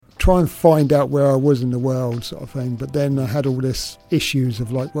try and find out where I was in the world sort of thing. But then I had all this issues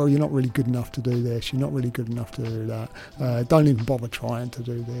of like, well, you're not really good enough to do this, you're not really good enough to do that, don't even bother trying to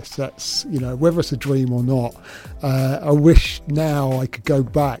do this. That's, you know, whether it's a dream or not. I wish now I could go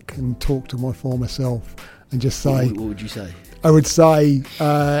back and talk to my former self and just say, what would you say? I would say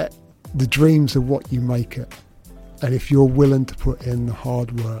the dreams are what you make it, and if you're willing to put in the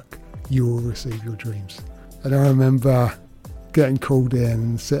hard work, you will receive your dreams. And I remember getting called in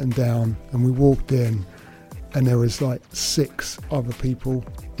and sitting down, and we walked in and there was like 6 other people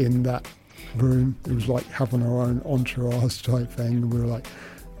in that room. It was like having our own entourage type thing, and we were like,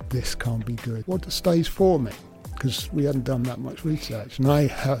 this can't be good. What does stage 4 mean? Because we hadn't done that much research, and I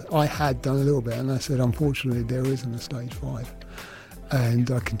had done a little bit, and I said, unfortunately there isn't a stage 5. And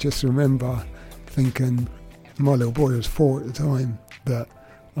I can just remember thinking, my little boy was 4 at the time, that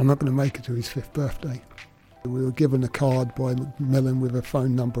I'm not going to make it to his 5th birthday. We were given a card by Macmillan with a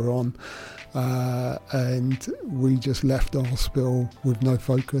phone number on, and we just left the hospital with no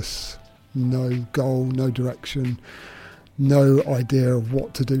focus, no goal, no direction, no idea of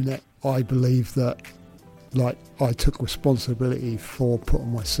what to do next. I believe that, like, I took responsibility for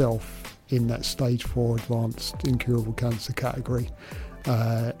putting myself in that stage 4 advanced incurable cancer category.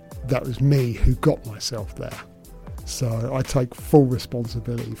 That was me who got myself there. So I take full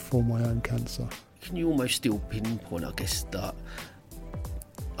responsibility for my own cancer. Can you almost still pinpoint, I guess, that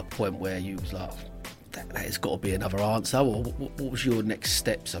a point where you was like, that has got to be another answer? Or what was your next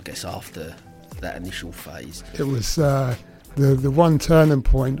steps, I guess, after that initial phase? It was the one turning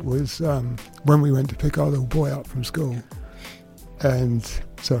point was when we went to pick our little boy up from school. And,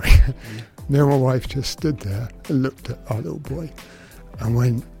 me and my wife just stood there and looked at our little boy and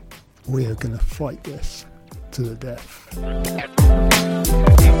went, we are going to fight this to the death.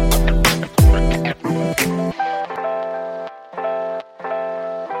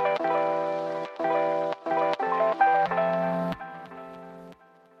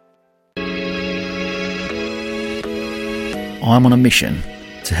 I'm on a mission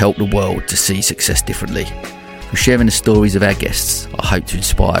to help the world to see success differently. Through sharing the stories of our guests, I hope to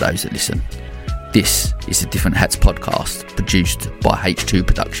inspire those that listen. This is the Different Hats podcast, produced by H2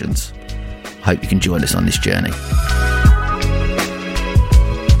 Productions. I hope you can join us on this journey.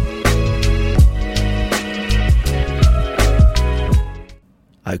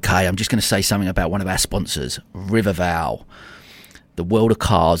 Okay, I'm just going to say something about one of our sponsors, Riverval. The world of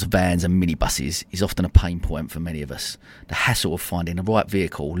cars, vans and minibuses is often a pain point for many of us. The hassle of finding the right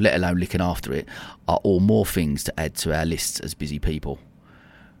vehicle, let alone looking after it, are all more things to add to our lists as busy people.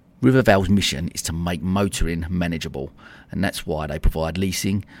 Riverval's mission is to make motoring manageable, and that's why they provide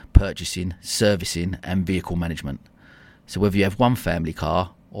leasing, purchasing, servicing and vehicle management. So whether you have one family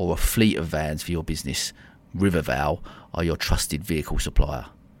car or a fleet of vans for your business, Riverval are your trusted vehicle supplier.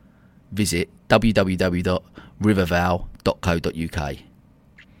 Visit www.riverval.co.uk.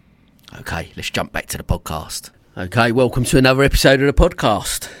 Okay, let's jump back to the podcast. Okay, welcome to another episode of the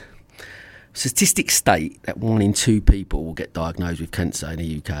podcast. Statistics state that 1 in 2 people will get diagnosed with cancer in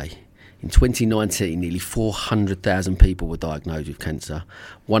the UK. In 2019, nearly 400,000 people were diagnosed with cancer.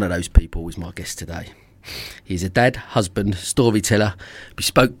 One of those people is my guest today. He's a dad, husband, storyteller,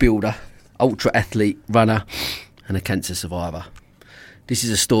 bespoke builder, ultra athlete, runner, and a cancer survivor. This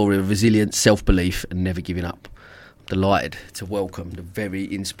is a story of resilience, self-belief, and never giving up. I'm delighted to welcome the very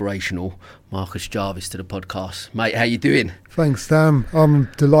inspirational Marcus Jarvis to the podcast. Mate, how you doing? Thanks, Sam. I'm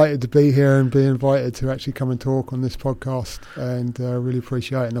delighted to be here and be invited to actually come and talk on this podcast, and really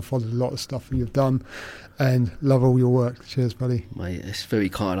appreciate it. And I've followed a lot of stuff that you've done and love all your work. Cheers, buddy. Mate, it's very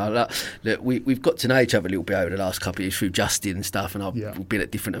kind. Look, we've got to know each other a little bit over the last couple of years through Justin and stuff, and I've been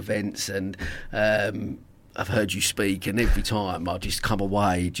at different events, and I've heard you speak, and every time I just come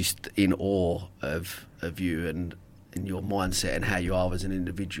away just in awe of you and your mindset and how you are as an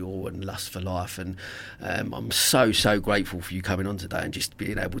individual and lust for life. And I'm so grateful for you coming on today and just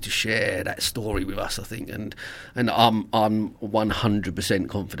being able to share that story with us, I think. And I'm 100%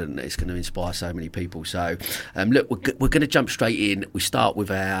 confident that it's going to inspire so many people. So look, we're going to jump straight in. We start with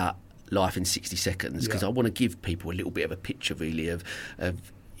our life in 60 seconds because I want to give people a little bit of a picture really of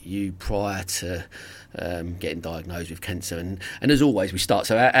you prior to getting diagnosed with cancer, and as always we start,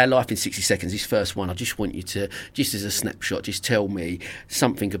 so our life in 60 seconds, this first one, I just want you to, just as a snapshot, just tell me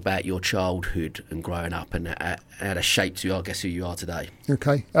something about your childhood and growing up and how that shaped you, I guess, who you are today.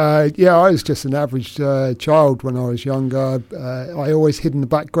 Okay. I was just an average child when I was younger. I always hid in the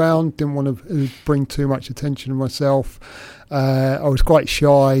background, didn't want to bring too much attention to myself. I was quite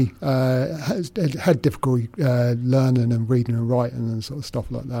shy, had difficulty learning and reading and writing and sort of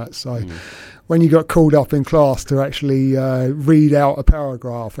stuff like that. So when you got called up in class to actually read out a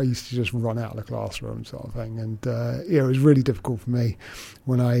paragraph, I used to just run out of the classroom sort of thing. And it was really difficult for me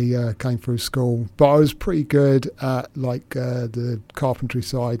when I came through school. But I was pretty good at the carpentry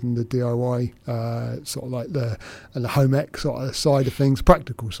side and the DIY, sort of like the home ec sort of side of things,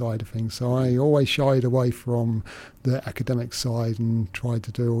 practical side of things. So I always shied away from the academic side and tried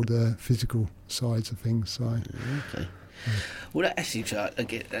to do all the physical sides of things. So. Okay. Well, that actually,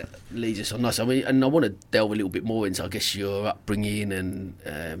 again, that leads us on nice. I mean, and I want to delve a little bit more into, I guess, your upbringing and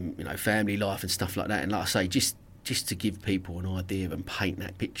family life and stuff like that. And like I say, just to give people an idea and paint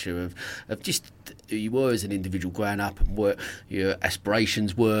that picture of just who you were as an individual growing up and what your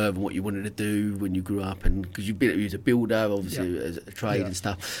aspirations were and what you wanted to do when you grew up, and because you was a builder, obviously, as a trade and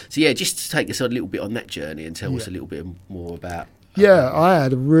stuff. So yeah, just to take us a little bit on that journey and tell us a little bit more about. Yeah, I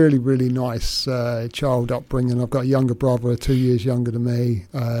had a really, really nice child upbringing. I've got a younger brother, 2 years younger than me,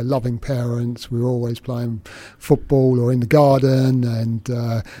 loving parents. We were always playing football or in the garden. And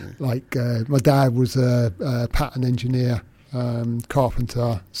my dad was a pattern engineer,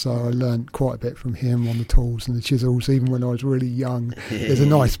 carpenter, so I learned quite a bit from him on the tools and the chisels, even when I was really young. There's a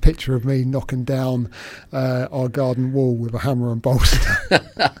nice picture of me knocking down our garden wall with a hammer and bolster,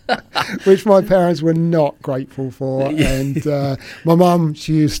 which my parents were not grateful for. And my mum,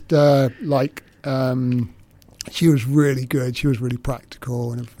 she used she was really good. She was really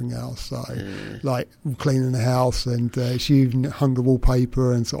practical and everything else. So, like cleaning the house, and she even hung the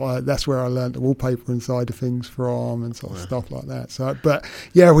wallpaper, and so that's where I learned the wallpaper inside of things from, and sort of stuff like that. So, but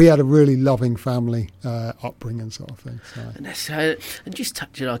yeah, we had a really loving family upbringing, sort of thing. So. And that's and just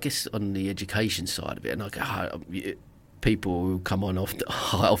touching, I guess, on the education side of it, and people who come on I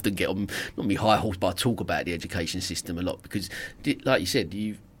often get on, not me high horse, but I talk about the education system a lot because, like you said,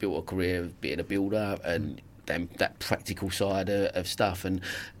 you've built a career of being a builder and that practical side of stuff, and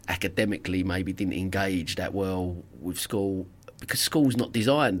academically maybe didn't engage that well with school because school's not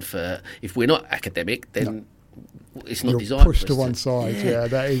designed for, if we're not academic, then it's not designed. You're pushed to one side. Yeah,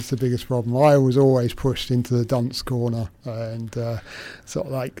 that is the biggest problem. I was always pushed into the dunce corner, and sort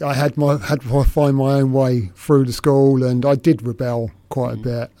of like I had to find my own way through the school, and I did rebel quite a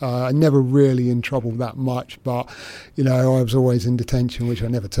bit. I never really in trouble that much, but I was always in detention, which I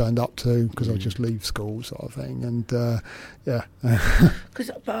never turned up to because I'd just leave school, sort of thing. And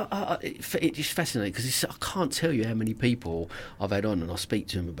because it just fascinating because I can't tell you how many people I've had on and I speak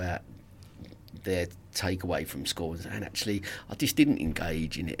to them about their takeaway from school, and actually I just didn't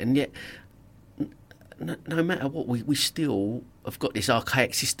engage in it, and yet no matter what, we still have got this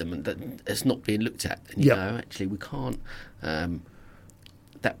archaic system that is not being looked at, and actually we can't,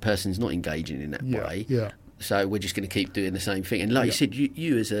 that person's not engaging in that way, so we're just going to keep doing the same thing. And like you said,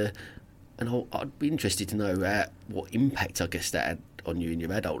 you as and I'd be interested to know what impact I guess that had on you in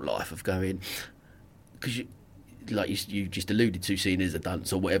your adult life of going, because like you just alluded to, seen as a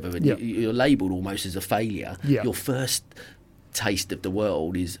dunce or whatever, and you're labelled almost as a failure. Your first taste of the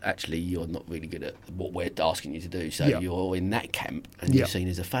world is actually you're not really good at what we're asking you to do, so you're in that camp and you're seen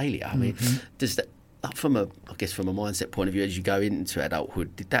as a failure. I mean, does that, from a mindset point of view, as you go into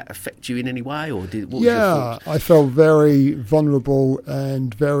adulthood, did that affect you in any way, or what was your thoughts? I felt very vulnerable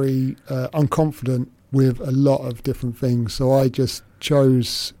and very unconfident with a lot of different things, so I just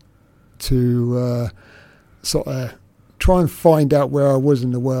chose to sort of try and find out where I was in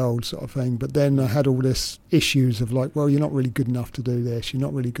the world, sort of thing. But then I had all this issues of like, well, you're not really good enough to do this, you're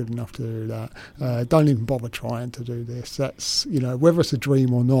not really good enough to do that, don't even bother trying to do this. That's, whether it's a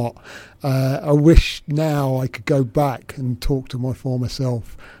dream or not. I wish now I could go back and talk to my former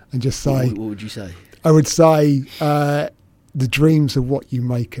self and just say, what would you say? I would say the dreams are what you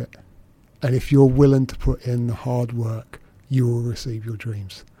make it, and if you're willing to put in the hard work, you will receive your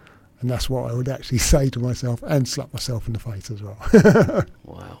dreams. And that's what I would actually say to myself, and slap myself in the face as well.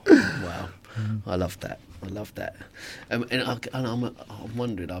 Wow. I love that. And I'm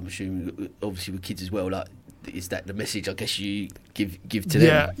wondering, I'm assuming, obviously with kids as well, like, is that the message I guess you give to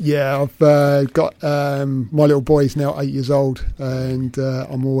them? Yeah. I've got my little boy's now 8 years old, and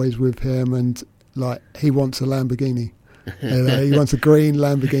I'm always with him, and like he wants a Lamborghini. He wants a green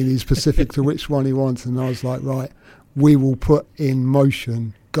Lamborghini, specific to which one he wants, and I was like, right, we will put in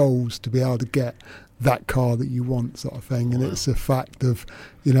motion goals to be able to get that car that you want, sort of thing. And it's a fact of,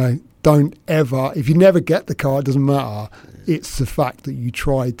 don't ever, if you never get the car, it doesn't matter. It's the fact that you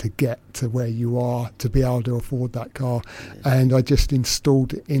tried to get to where you are to be able to afford that car. And I just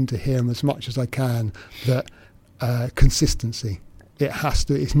installed it into him as much as I can that consistency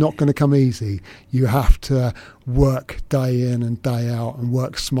It's not going to come easy. You have to work day in and day out and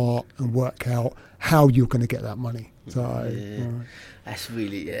work smart and work out how you're going to get that money. So that's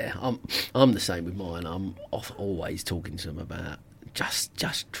really, I'm the same with mine. I'm always talking to them about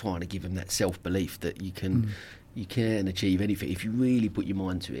just trying to give them that self-belief that you can achieve anything if you really put your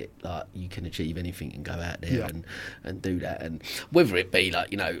mind to it. Like, you can achieve anything and go out there and do that. And whether it be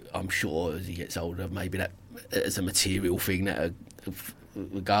like, I'm sure as he gets older, maybe that as a material thing that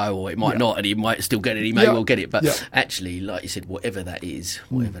will go, or it might not, and he might still get it. He may well get it, but actually, like you said, whatever that is,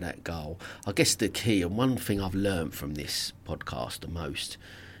 whatever that goal, I guess the key, and one thing I've learned from this podcast the most,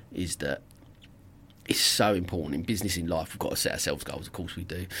 is that it's so important in business, in life. We've got to set ourselves goals, of course we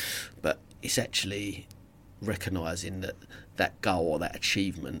do, but it's actually recognising that that goal or that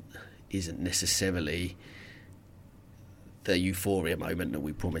achievement isn't necessarily the euphoria moment that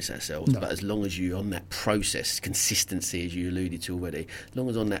we promise ourselves, but as long as you're on that process, consistency, as you alluded to already, as long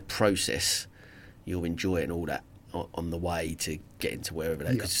as on that process you'll enjoy it and all that on the way to getting to wherever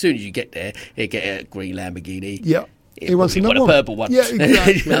that, because as soon as you get there, you get a green Lamborghini, he wants a purple one,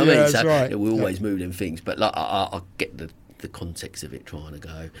 exactly. You know what I mean? That's so right. we always move them things, but like, I get the context of it, trying to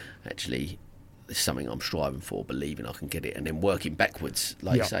go, actually it's something I'm striving for, believing I can get it, and then working backwards,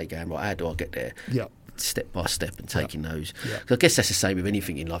 like you say, going, right, how do I get there? Step by step, and taking those. So I guess that's the same with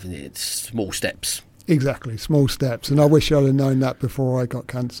anything in life, isn't it? It's small steps. Exactly, small steps. And I wish I'd have known that before I got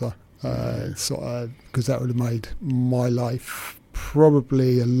cancer, because that would have made my life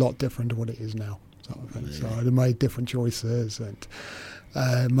probably a lot different to what it is now. Sort of thing. So I'd have made different choices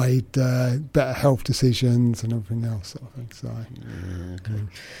and made better health decisions and everything else. Sort of thing. So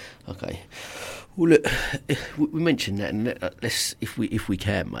Okay. Well, look, we mentioned that, and let's, if we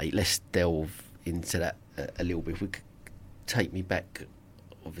can, mate, let's delve into that a little bit. If we could take me back,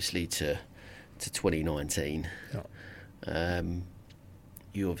 obviously, to 2019.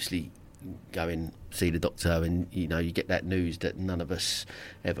 You obviously go and see the doctor, and you get that news that none of us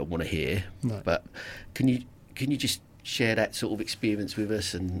ever want to hear. But can you just share that sort of experience with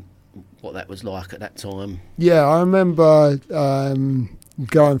us and what that was like at that time? Yeah, I remember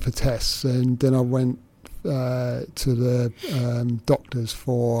going for tests, and then I went to the doctors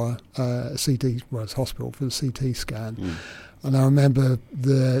for a CT, well, it's hospital for the CT scan. And I remember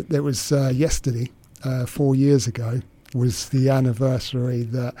it was yesterday, 4 years ago, was the anniversary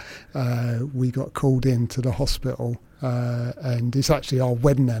that we got called into the hospital, and it's actually our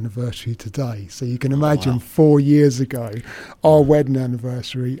wedding anniversary today. So you can imagine 4 years ago, our wedding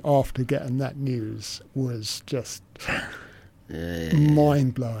anniversary after getting that news was just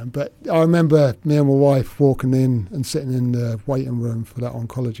mind-blowing. But I remember me and my wife walking in and sitting in the waiting room for that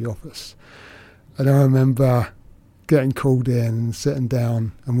oncology office, and I remember getting called in and sitting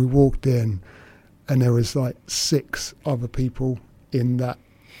down, and we walked in and there was like 6 other people in that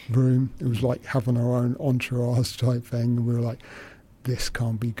room. It was like having our own entourage type thing, and we were like, this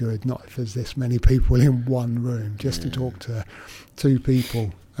can't be good, not if there's this many people in one room just to talk to 2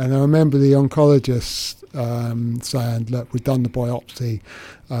 people. And I remember the oncologist saying, look, we've done the biopsy,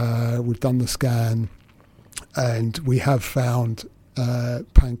 we've done the scan, and we have found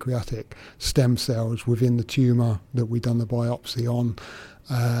pancreatic stem cells within the tumour that we've done the biopsy on.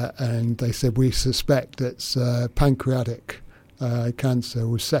 And they said, we suspect it's pancreatic cancer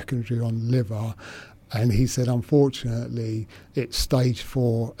was secondary on liver. And he said, unfortunately, it's stage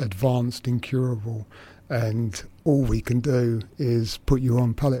 4, advanced, incurable. And all we can do is put you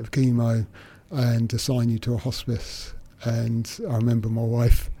on palliative chemo and assign you to a hospice. And I remember my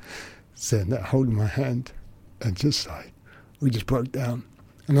wife saying that, holding my hand, and just say, we just broke down.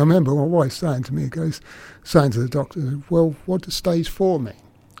 And I remember my wife saying to me, saying to the doctor, well, what does stage 4 mean?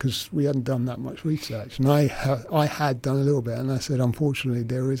 Because we hadn't done that much research. And I had done a little bit, and I said, unfortunately,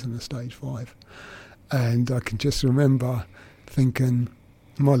 there isn't a stage 5. And I can just remember thinking,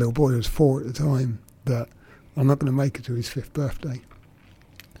 my little boy was 4 at the time, that I'm not going to make it to his 5th birthday.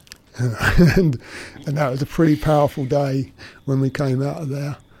 and that was a pretty powerful day when we came out of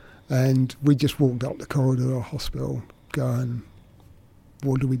there. And we just walked up the corridor of the hospital going,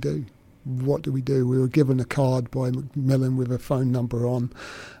 what do we do? What do we do? We were given a card by Macmillan with a phone number on,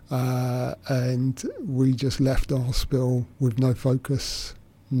 and we just left the hospital with no focus,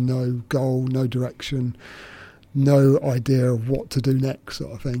 no goal, no direction, no idea of what to do next,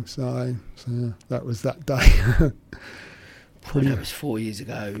 sort of thing. So yeah, that was that day. That was 4 years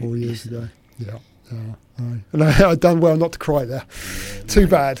ago. 4 years ago, yeah. And I'd done well not to cry there. Yeah, too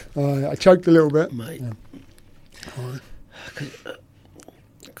bad. I choked a little bit. Mate.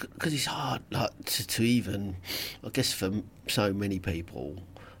 Because it's hard, like, to even, I guess for so many people,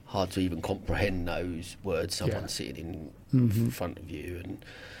 hard to even comprehend those words. Someone sitting in front of you, and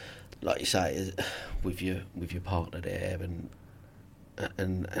like you say, with your partner there,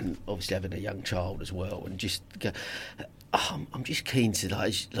 and obviously having a young child as well, and just go, I'm just keen to,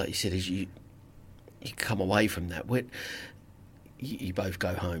 like you said, as you come away from that, when you both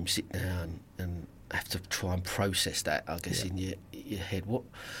go home, sit down, and have to try and process that, I guess, in your head.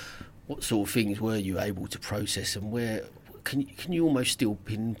 What sort of things were you able to process, and where can you almost still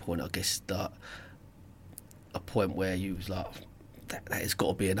pinpoint, I guess, that a point where you was like, that has got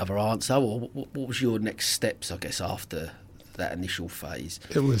to be another answer, or what was your next steps, I guess, after that initial phase?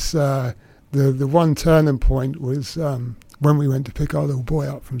 It was the one turning point was when we went to pick our little boy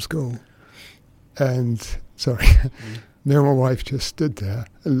up from school, and me and my wife just stood there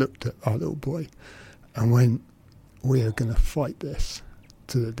and looked at our little boy and went, we are going to fight this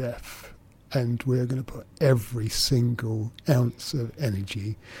to the death, and we're going to put every single ounce of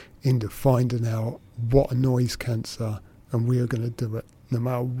energy into finding out what annoys cancer, and we are going to do it no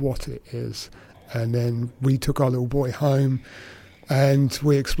matter what it is. And then we took our little boy home, and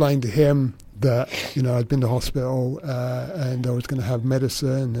we explained to him that, I'd been to hospital and I was going to have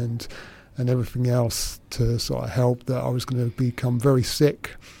medicine and everything else to sort of help, that I was going to become very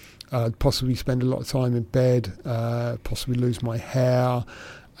sick. I'd possibly spend a lot of time in bed, possibly lose my hair,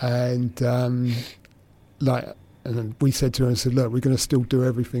 and then we said to her and said, look, we're going to still do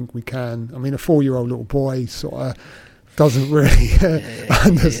everything we can. I mean, a 4-year-old little boy sort of doesn't really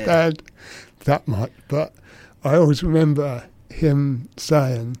understand that much, but I always remember him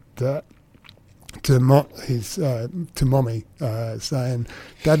saying that to Mommy, saying,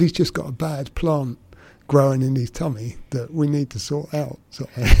 Daddy's just got a bad plant growing in his tummy that we need to sort out. So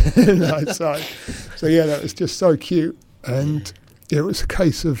that was just so cute. And it was a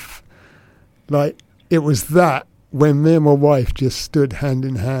case of, it was that when me and my wife just stood hand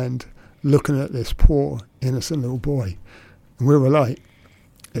in hand looking at this poor, innocent little boy. And we were like,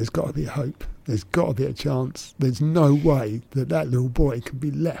 there's got to be a hope. There's got to be a chance. There's no way that little boy can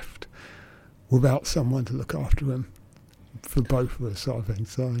be left without someone to look after him for both of us, sort of thing.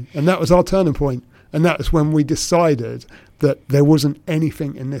 So, and that was our turning point. And that was when we decided that there wasn't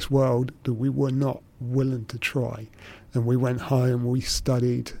anything in this world that we were not willing to try. And we went home, we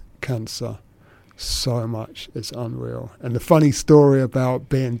studied cancer so much, it's unreal. And the funny story about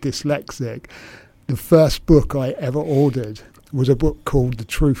being dyslexic, the first book I ever ordered was a book called The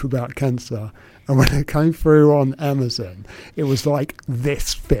Truth About Cancer. And when it came through on Amazon, it was like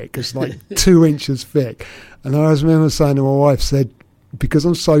this thick. It's like 2 inches thick. And I always remember saying to my wife, said, because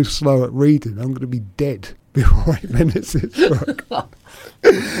I'm so slow at reading, I'm going to be dead before I finish this book.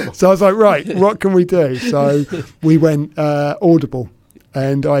 So I was like, right, what can we do? So we went Audible.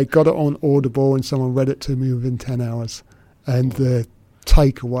 And I got it on Audible, and someone read it to me within 10 hours. And the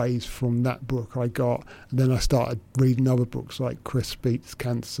takeaways from that book I got, and then I started reading other books like Chris Beats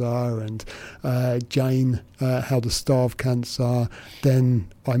Cancer and Jane, How to Starve Cancer.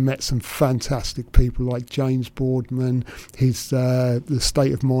 Then I met some fantastic people like James Boardman, his The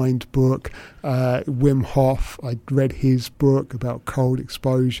State of Mind book, Wim Hof. I read his book about cold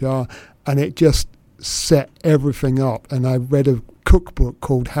exposure, and it just set everything up. And I read a cookbook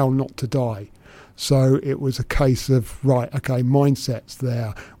called How Not to Die. So it was a case of, right, okay, mindset's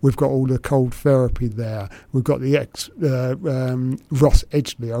there. We've got all the cold therapy there. We've got the Ross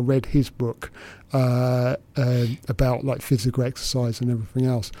Edgley. I read his book about like physical exercise and everything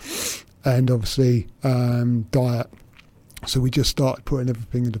else. And obviously diet. So we just started putting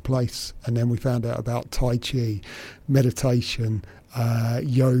everything into place. And then we found out about Tai Chi, meditation,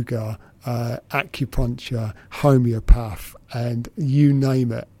 yoga, acupuncture, homeopath, and you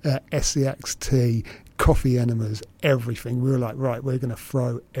name it, SEXT, coffee enemas, everything. We were like, right, we're going to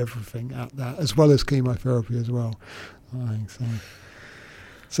throw everything at that, as well as chemotherapy as well.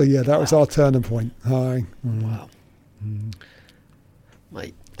 So yeah, that was our turning point. Wow.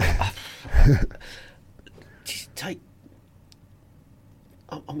 Mate, just take...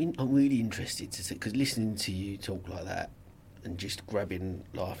 I'm really interested to see, because listening to you talk like that, and just grabbing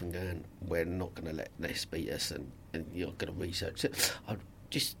life and going, we're not going to let this beat us, and you're going to research it. I'd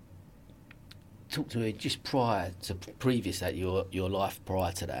just talk to me just prior to previous that, your life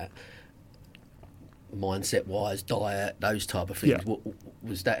prior to that, mindset wise, diet, those type of things. Yeah. What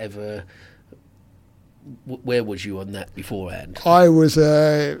was that ever? Where was you on that beforehand? I was.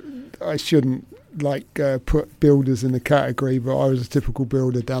 I shouldn't put builders in the category, but I was a typical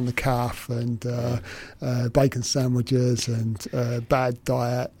builder down the calf, and bacon sandwiches and bad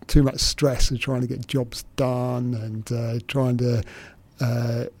diet, too much stress of trying to get jobs done, and trying to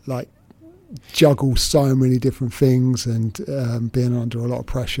juggle so many different things and being under a lot of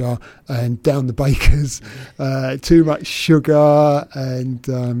pressure and down the bakers, too much sugar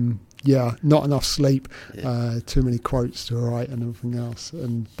and not enough sleep, too many quotes to write and everything else.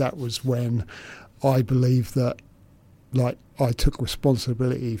 And that was when I believed that, like, I took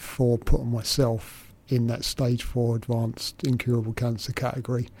responsibility for putting myself in that stage 4 advanced incurable cancer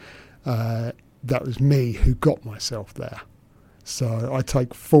category. That was me who got myself there. So I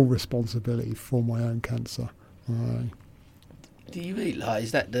take full responsibility for my own cancer. Do you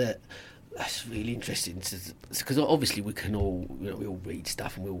realise that's really interesting? Because obviously we can all, we all read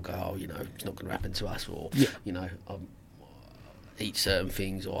stuff and we all go, it's not going to happen to us, or I eat certain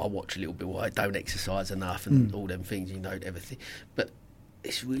things, or I watch a little bit, or I don't exercise enough, and all them things, everything. But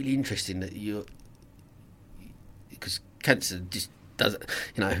it's really interesting that because cancer just doesn't,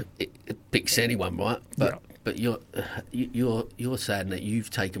 it picks anyone, right? But you're saying that you've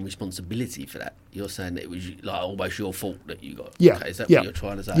taken responsibility for that. You're saying that it was like almost your fault that you got. Yeah. Okay, is that what you're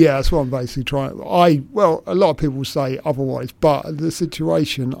trying to say? Yeah, that's what I'm basically trying. A lot of people say otherwise, but the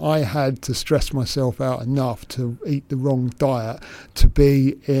situation, I had to stress myself out enough to eat the wrong diet, to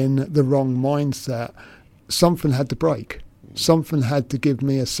be in the wrong mindset. Something had to break. Something had to give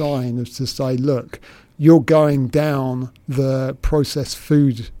me a sign of to say, look, you're going down the processed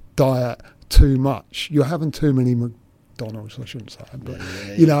food diet too much. You're having too many McDonald's, I shouldn't say, but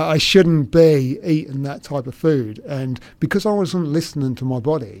I shouldn't be eating that type of food. And because I wasn't listening to my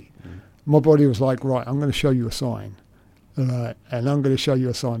body was like, right, I'm going to show you a sign, and I'm going to show you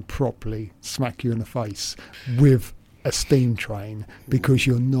a sign properly, smack you in the face with a steam train, because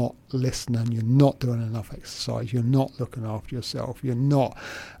you're not listening, you're not doing enough exercise, you're not looking after yourself, you're not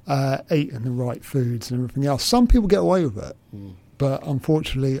eating the right foods and everything else. Some people get away with it. But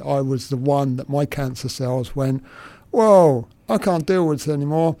unfortunately, I was the one that my cancer cells went, whoa, I can't deal with this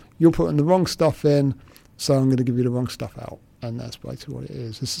anymore. You're putting the wrong stuff in, so I'm going to give you the wrong stuff out. And that's basically what it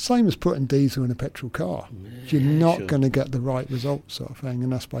is. It's the same as putting diesel in a petrol car. You're not going to get the right result, sort of thing.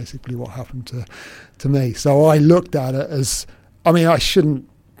 And that's basically what happened to me. So I looked at it as, I shouldn't,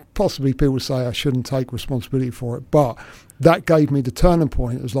 possibly people say I shouldn't take responsibility for it, but that gave me the turning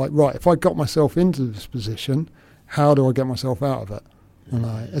point. It was like, right, if I got myself into this position, how do I get myself out of it?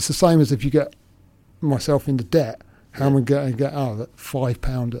 It's the same as if you get myself into debt, how am I going to get out of it?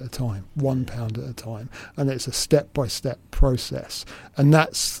 £5 at a time, £1 at a time. And it's a step-by-step process. And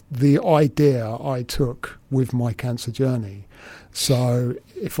that's the idea I took with my cancer journey. So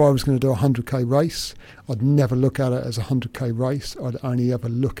if I was going to do a 100k race, I'd never look at it as a 100k race. I'd only ever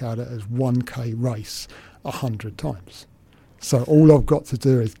look at it as 1k race 100 times. So all I've got to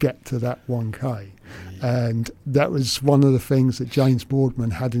do is get to that 1k. And that was one of the things that James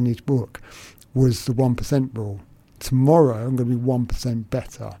Boardman had in his book, was the 1% rule. Tomorrow I'm going to be 1%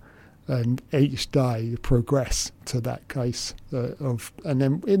 better, and each day you progress to that case and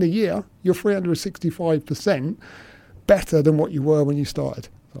then in a year you're 365% better than what you were when you started.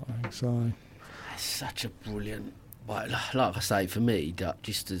 So that's such a brilliant, like I say, for me,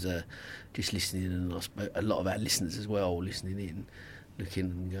 just listening, and a lot of our listeners as well, listening in, looking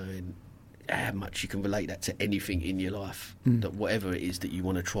and going, how much you can relate that to anything in your life, that whatever it is that you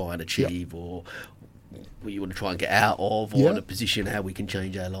want to try and achieve, or what you want to try and get out of, or in a position how we can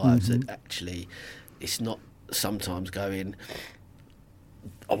change our lives. That actually, it's not sometimes going,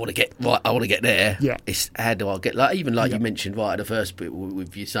 I want to get there. It's how do I get, like you mentioned right at the first bit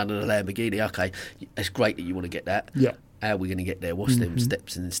with your son and a Lamborghini. Okay, it's great that you want to get that. How are we going to get there? What's them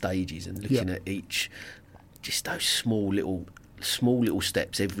steps and stages, and looking at each, just those small little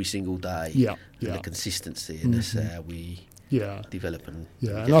steps every single day, and the consistency, and that's how we develop and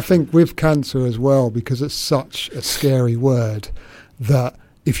and I think with cancer as well, because it's such a scary word, that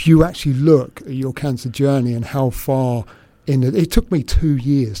if you actually look at your cancer journey and how far it took me 2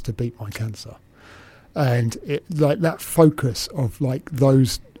 years to beat my cancer, and it, like that focus of like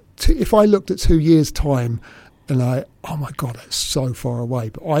those if I looked at 2 years time and oh my God, it's so far away,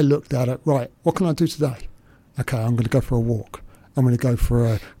 but I looked at it, right, what can I do today? Okay, I'm going to go for a walk. I'm going to go for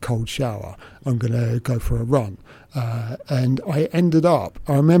a cold shower. I'm going to go for a run. And I ended up,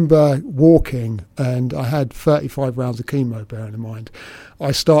 I remember walking, and I had 35 rounds of chemo, bearing in mind.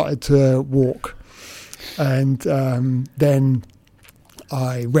 I started to walk, and then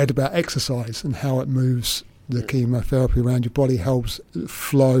I read about exercise and how it moves the chemotherapy around your body, helps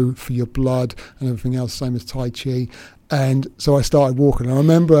flow for your blood and everything else, same as Tai Chi. And so I started walking. I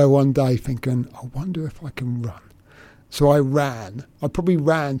remember one day thinking, I wonder if I can run. So I probably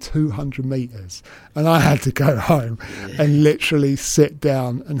ran 200 metres, and I had to go home and literally sit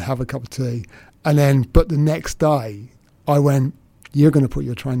down and have a cup of tea. And then, but the next day I went, you're going to put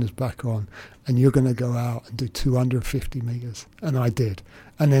your trainers back on and you're going to go out and do 250 metres. And I did.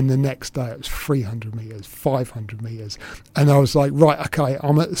 And then the next day it was 300 metres, 500 metres. And I was like, right, okay,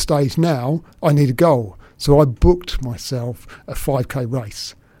 I'm at the stage now, I need a goal. So I booked myself a 5K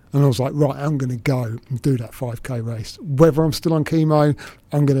race. And I was like, right, I'm going to go and do that 5K race. Whether I'm still on chemo,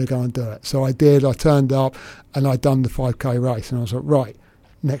 I'm going to go and do it. So I did. I turned up and I done the 5K race. And I was like, right,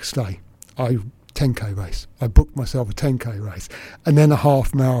 next day, 10K race. I booked myself a 10K race and then a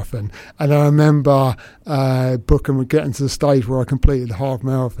half marathon. And I remember getting to the stage where I completed the half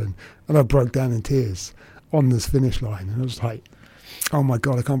marathon and I broke down in tears on this finish line. And I was like, oh my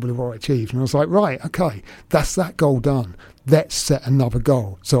God, I can't believe what I achieved. And I was like, right, okay, that's that goal done. Let's set another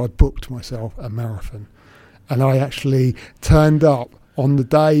goal. So I booked myself a marathon. And I actually turned up on the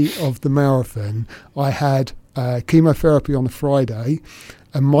day of the marathon. I had chemotherapy on a Friday,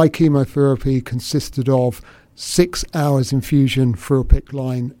 and my chemotherapy consisted of 6 hours infusion through a PICC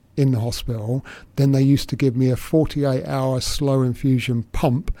line in the hospital. Then they used to give me a 48-hour slow infusion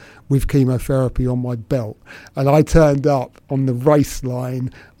pump with chemotherapy on my belt. And I turned up on the race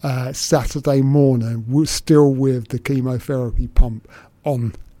line Saturday morning, still with the chemotherapy pump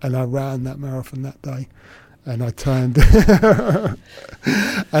on, and I ran that marathon that day. And I turned and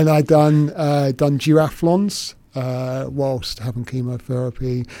I done duathlons whilst having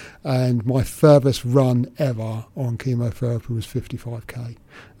chemotherapy, and my furthest run ever on chemotherapy was 55k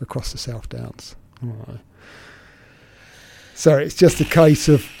across the South Downs. Right. So it's just a case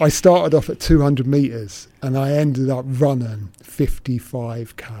of, I started off at 200 metres and I ended up running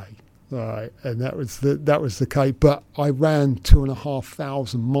 55k. Right, and that was the case. But I ran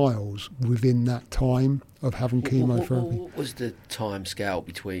 2,500 miles within that time of having chemotherapy. What was the time scale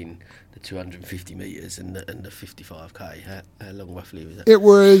between the 250 metres and the 55k? How long roughly was that? It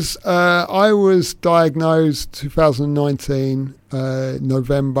was, I was diagnosed 2019,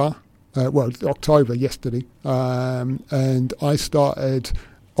 November, October, yesterday. And I started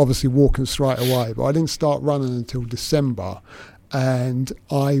obviously walking straight away, but I didn't start running until December. And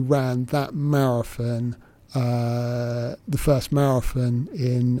I ran that marathon, the first marathon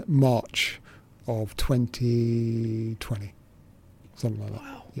in March of 2020, something like that.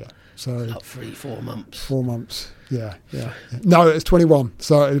 Wow. Yeah. So like 3-4 months. 4 months. Yeah. No, it was 21.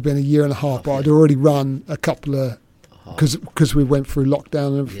 So it had been a year and a half. But I'd already run a couple of, because we went through lockdown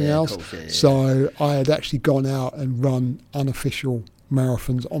and everything else. Course, yeah. So I had actually gone out and run unofficial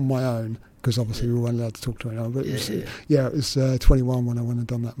marathons on my own, because obviously we weren't allowed to talk to anyone. But it was 21 when I went and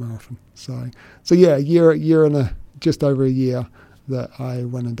done that marathon. So yeah, year and just over a year that I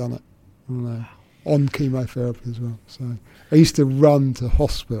went and done it on chemotherapy as well. So I used to run to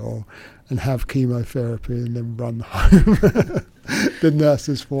hospital and have chemotherapy and then run home. The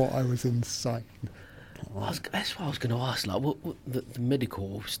nurses thought I was insane. That's what I was going to ask. Like, what the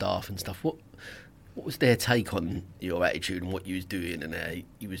medical staff and stuff. What was their take on your attitude and what you was doing and how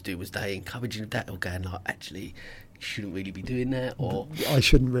you was doing? Was they encouraging that, or going like, actually, you shouldn't really be doing that? Or I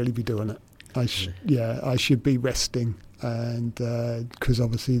shouldn't really be doing it. I should be resting, and because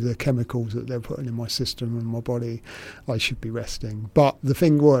obviously the chemicals that they're putting in my system and my body, I should be resting. But the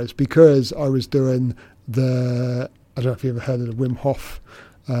thing was, because I was doing I don't know if you ever heard of the Wim Hof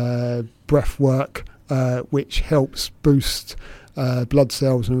breath work, which helps boost blood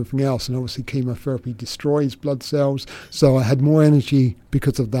cells and everything else, and obviously chemotherapy destroys blood cells, so I had more energy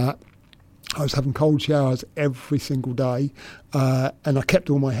because of that. I was having cold showers every single day, and I kept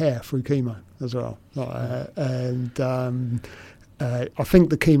all my hair through chemo as well. And I think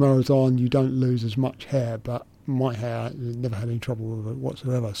the chemo is on, you don't lose as much hair, but my hair, never had any trouble with it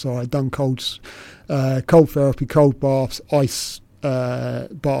whatsoever. So I'd done cold therapy, cold baths, ice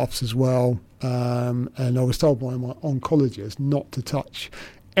baths as well. And I was told by my oncologist not to touch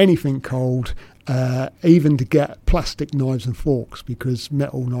anything cold, even to get plastic knives and forks, because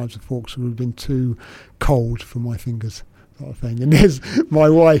metal knives and forks would have been too cold for my fingers, sort of thing. And there's my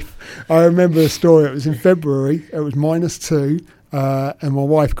wife. I remember a story. It was in February. It was -2. And my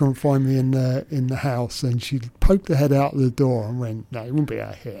wife couldn't find me in the house, and she poked her head out of the door and went, "No, it wouldn't be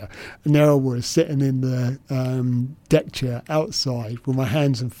out here." And there I was sitting in the deck chair outside with my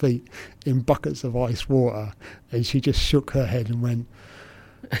hands and feet in buckets of ice water, and she just shook her head and went,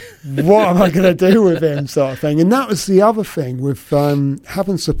 "What am I going to do with him?" sort of thing. And that was the other thing with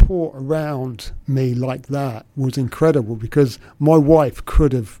having support around me like that was incredible, because my wife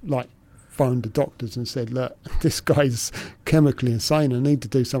could have phoned the doctors and said, "Look, this guy's chemically insane. I need to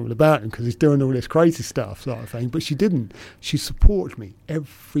do something about him because he's doing all this crazy stuff," sort of thing. But she didn't. She supported me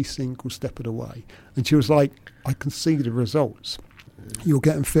every single step of the way, and she was like, "I can see the results." you're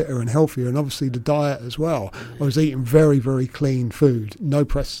getting fitter and healthier, and obviously the diet as well. I was eating very, very clean food, no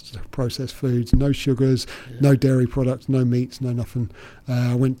processed foods, no sugars, no dairy products, no meats, no nothing.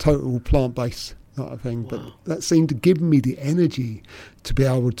 I went total plant-based sort of thing, but that seemed to give me the energy to be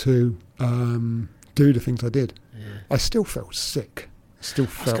able to do the things I did. I still felt sick. I was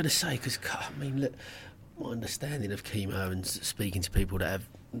going to say, because I mean, look, my understanding of chemo and speaking to people that have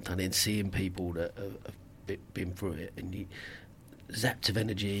done it and seeing people that have been through it, and you zapped of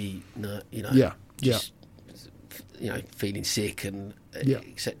energy, feeling sick and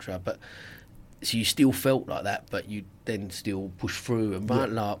etc. But so you still felt like that, but you then still push through and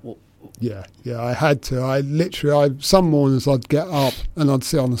what? Yeah, I had to. Some mornings I'd get up and I'd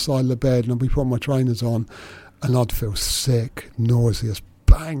sit on the side of the bed and I'd be putting my trainers on, and I'd feel sick, nauseous,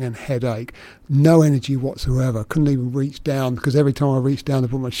 banging headache, no energy whatsoever. Couldn't even reach down, because every time I reached down to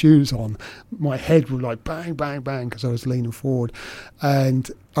put my shoes on, my head would like bang, bang, bang, because I was leaning forward.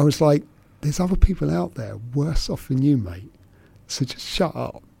 And I was like, there's other people out there worse off than you, mate. So just shut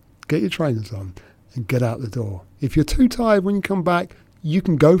up, get your trainers on and get out the door. If you're too tired when you come back, you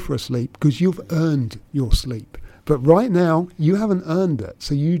can go for a sleep because you've earned your sleep. But right now, you haven't earned it,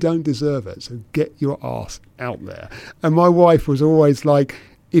 so you don't deserve it. So get your ass out there. And my wife was always like,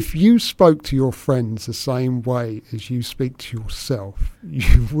 if you spoke to your friends the same way as you speak to yourself,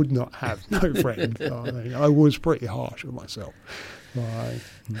 you would not have no friends. I was pretty harsh with myself.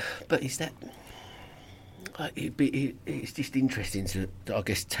 But is that... it's just interesting to, I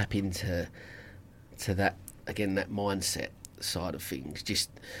guess, tap into that, again, that mindset side of things.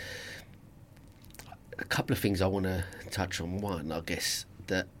 Just a couple of things I want to touch on. One, I guess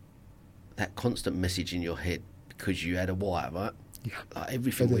that constant message in your head, because you had a why, right? Yeah. Like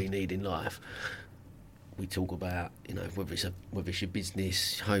everything we need in life, we talk about, whether it's your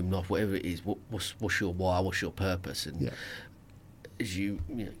business, home life, whatever it is. What's your why? What's your purpose? And as you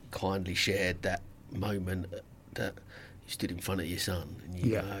kindly shared that moment that you stood in front of your son and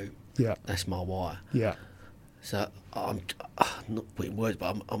you go, that's my why. Yeah. So I'm not putting words,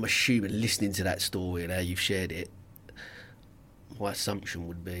 but I'm assuming, listening to that story and how you've shared it, my assumption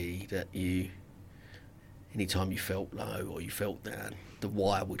would be that anytime you felt low or you felt down, the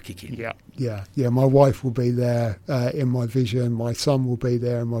why would kick in. Yeah. My wife will be there in my vision. My son will be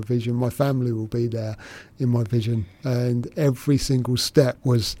there in my vision. My family will be there in my vision. And every single step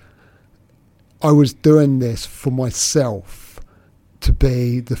I was doing this for myself to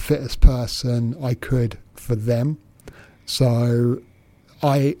be the fittest person I could for them. So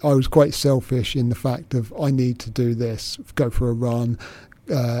I was quite selfish in the fact of, I need to do this, go for a run,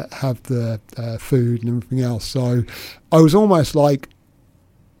 have the food and everything else. So I was almost like,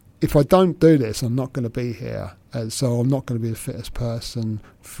 if I don't do this, I'm not going to be here. So I'm not going to be the fittest person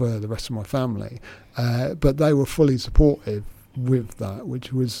for the rest of my family. But they were fully supportive with that,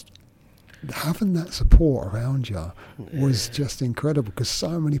 which was, having that support around you was just incredible, because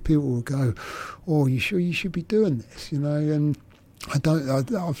so many people will go, oh, you sure you should be doing this, and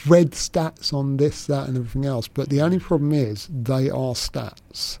I've read stats on this, that and everything else, but the only problem is they are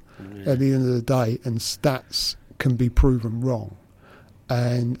stats at the end of the day, and stats can be proven wrong.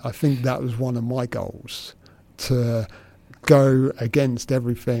 And I think that was one of my goals, to go against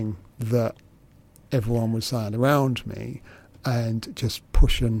everything that everyone was saying around me and just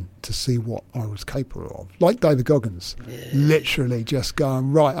pushing to see what I was capable of. Like David Goggins, literally just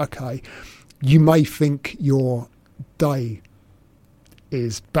going, right, okay, you may think your day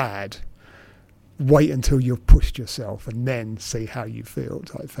is bad, wait until you've pushed yourself and then see how you feel,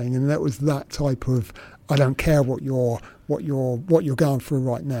 type thing. And that was that type of, I don't care what you're going through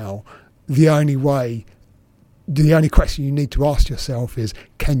right now. The only question you need to ask yourself is,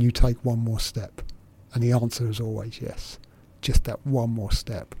 can you take one more step? And the answer is always yes. Just that one more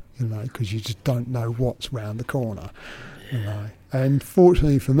step, because you just don't know what's round the corner. And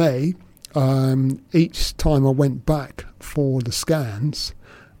fortunately for me, each time I went back for the scans,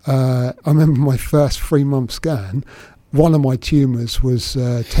 I remember my first 3-month scan, one of my tumours was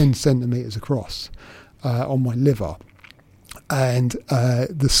 10 centimetres across on my liver. And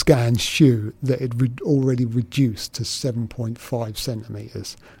the scans showed that it already reduced to 7.5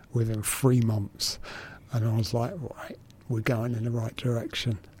 centimetres within 3 months. And I was like, right, we're going in the right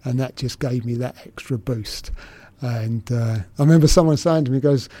direction. And that just gave me that extra boost. And I remember someone saying to me,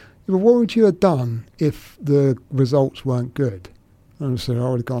 goes, yeah, but what would you have done if the results weren't good? And I said, I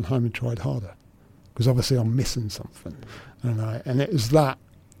would have gone home and tried harder, because obviously I'm missing something. And it was that,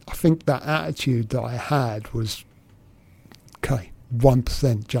 I think that attitude that I had was, okay,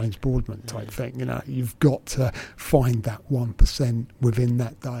 1% James Boardman type thing. You've got to find that 1% within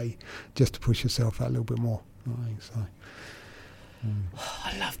that day just to push yourself out a little bit more.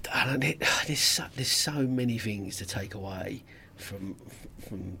 I love that. And there's so many things to take away from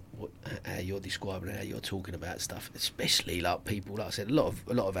how you're describing, how you're talking about stuff, especially like people, like I said, a lot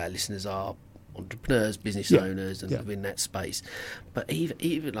of our listeners are entrepreneurs, business owners, and within that space. But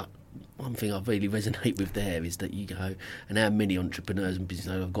even like one thing I really resonate with there is that you go, and how many entrepreneurs and business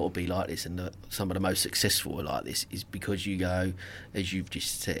owners have got to be like this, and some of the most successful are like this, is because you go, as you've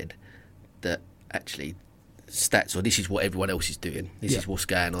just said, that actually stats, or this is what everyone else is doing, this is what's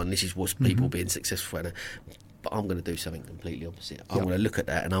going on, this is what's people being successful in. But I'm going to do something completely opposite. I'm going to look at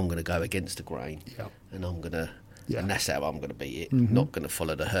that and I'm going to go against the grain, and I'm going to, and that's how I'm going to beat it. Not going to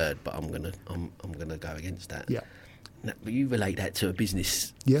follow the herd, but I'm going to go against that. Yeah. But you relate that to a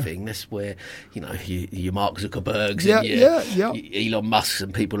business thing. That's where, you know, your Mark Zuckerbergs and your Elon Musks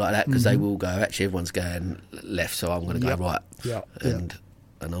and people like that, because they will go, actually everyone's going left, so I'm going to go right, and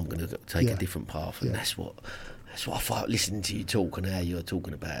I'm going to take a different path. And that's what I find listening to you talk and how you're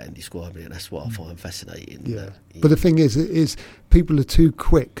talking about it and describing it. That's what I find fascinating. Yeah. But the thing is people are too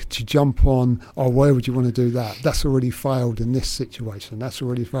quick to jump on, oh, why would you want to do that? That's already failed in this situation. That's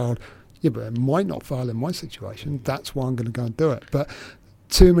already failed. Yeah, but it might not fail in my situation. That's why I'm going to go and do it. But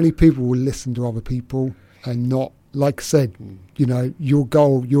too many people will listen to other people and not, like I said, you know, your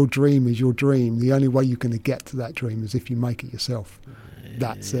goal, your dream is your dream. The only way you're going to get to that dream is if you make it yourself.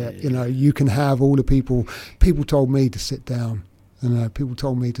 That's it. You know, you can have all the people told me to sit down. You know, people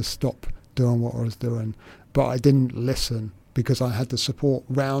told me to stop doing what I was doing. But I didn't listen because I had the support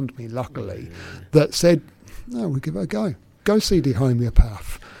round me, luckily, that said, no, we'll give it a go. Go see the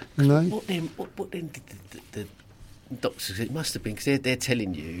homeopath. You know? What then did the doctors, it must have been, because they're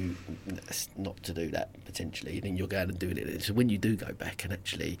telling you not to do that potentially, and then you're going and doing it. So when you do go back and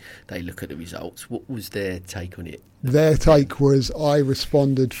actually they look at the results, what was their take on it? Their take was I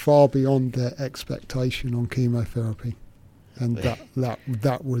responded far beyond their expectation on chemotherapy, and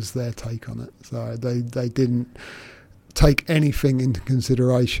that was their take on it. So they didn't take anything into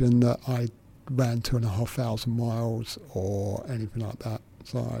consideration that I ran 2,500 miles or anything like that.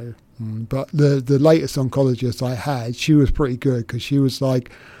 So, but the latest oncologist I had, she was pretty good, because she was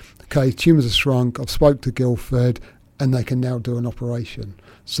like, okay, tumours are shrunk, I've spoke to Guildford and they can now do an operation.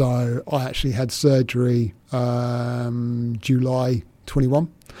 So I actually had surgery July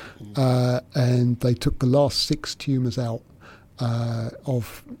 21, and they took the last 6 tumours out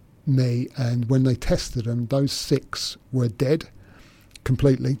of me, and when they tested them, those 6 were dead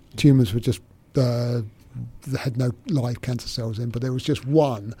completely. Tumours were just that had no live cancer cells in, but there was just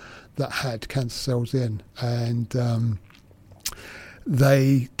one that had cancer cells in, and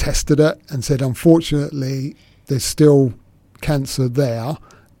they tested it and said, unfortunately, there's still cancer there,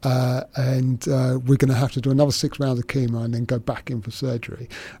 and we're going to have to do another 6 rounds of chemo and then go back in for surgery.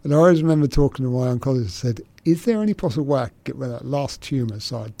 And I always remember talking to my oncologist and said, is there any possible way I could get rid of that last tumour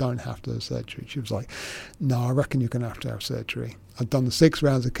so I don't have to have surgery? She was like, no, I reckon you're going to have surgery. I'd done the 6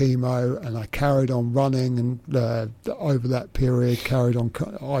 rounds of chemo and I carried on running, and over that period carried on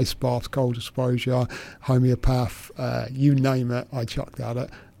ice baths, cold exposure, homeopath, you name it, I chucked at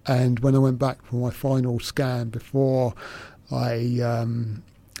it. And when I went back for my final scan before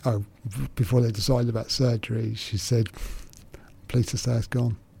before they decided about surgery, she said, pleased to say it's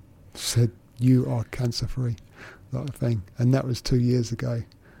gone. She said, you are cancer free, that thing. And that was 2 years ago.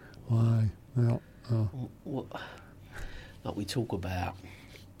 Like we talk about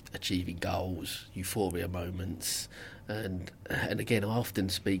achieving goals, euphoria moments, and again, I often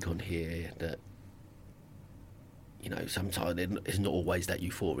speak on here that, you know, sometimes there's not always that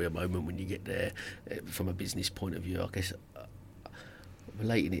euphoria moment when you get there. From a business point of view, I guess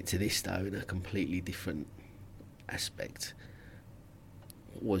relating it to this though in a completely different aspect.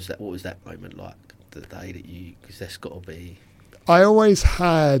 What was that moment like, the day that you? Because that's got to be. I always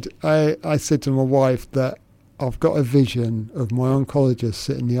had. I said to my wife that I've got a vision of my oncologist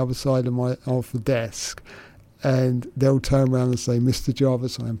sitting the other side of the desk, and they'll turn around and say, Mr.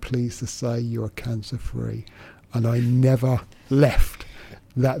 Jarvis, I am pleased to say you are cancer free. And I never left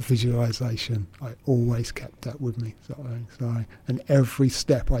that visualisation. I always kept that with me. So, and every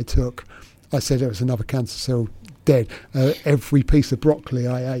step I took, I said there was another cancer cell dead. Every piece of broccoli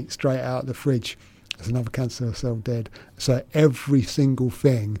I ate straight out of the fridge, there's another cancer cell dead. So every single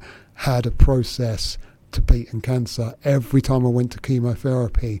thing had a process to beating cancer. Every time I went to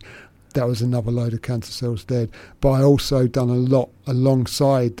chemotherapy, that was another load of cancer cells dead. But I also done a lot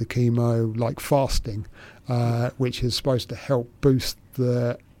alongside the chemo, like fasting, which is supposed to help boost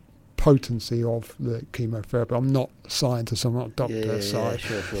the potency of the chemotherapy. I'm not a scientist, I'm not a doctor, Sure.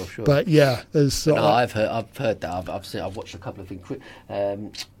 But there's. I've heard that. I've watched a couple of things.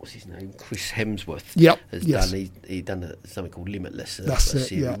 What's his name? Chris Hemsworth. Yep. He done something called Limitless. That's it.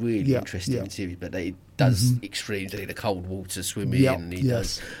 Series, really interesting series. But he does extremes. He the cold water swimming. And he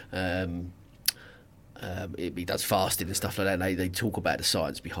does. He does fasting and stuff like that. And they talk about the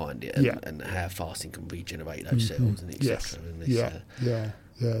science behind it and how fasting can regenerate those cells and etc.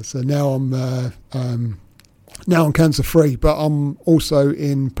 So now I'm cancer free, but I'm also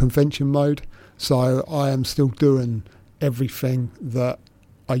in prevention mode. So I am still doing everything that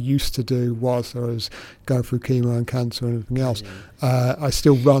I used to do whilst I was going through chemo and cancer and everything else. I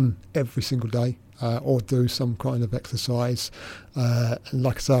still run every single day. Or do some kind of exercise. And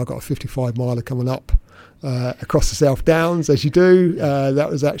like I say, I've got a 55 miler coming up across the South Downs, as you do. That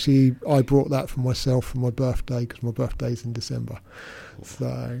was actually, I brought that for myself for my birthday, because my birthday's in December.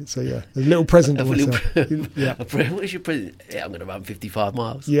 So a little present to myself. What is your present? Yeah, I'm going to run 55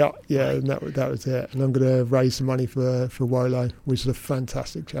 miles. Yeah, and that was it. And I'm going to raise some money for WOLO, which is a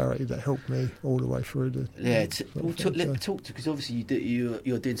fantastic charity that helped me all the way through talk to, because obviously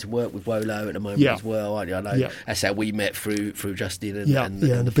you're doing some work with WOLO at the moment as well, aren't you? I know that's how we met through Justin and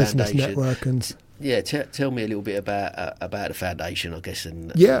the business foundation. Network and. Yeah, tell me a little bit about the foundation, I guess.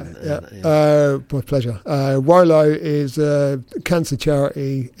 My pleasure. WOLO is a cancer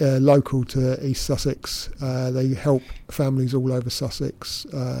charity local to East Sussex. They help families all over Sussex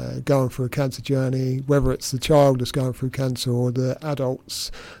going through a cancer journey, whether it's the child that's going through cancer or the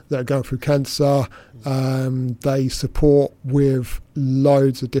adults that are going through cancer. They support with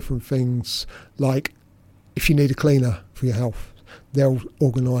loads of different things, like if you need a cleaner for your health, they'll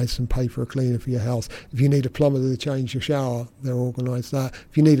organise and pay for a cleaner for your house. If you need a plumber to change your shower, they'll organise that.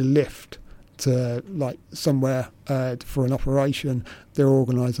 If you need a lift to somewhere for an operation, they'll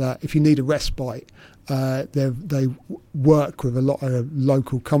organise that. If you need a respite, they work with a lot of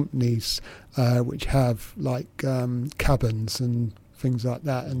local companies which have cabins and things like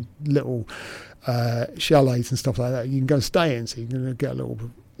that, and little chalets and stuff like that. You can go stay in, so you can get a little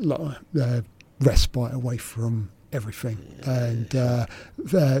respite away from everything, and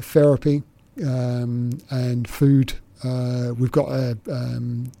therapy and food. We've got a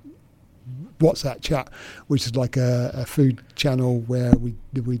WhatsApp chat, which is like a food channel where we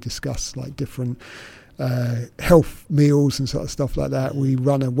discuss different health meals and sort of stuff like that. We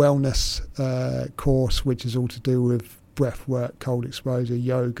run a wellness course, which is all to do with breath work, cold exposure,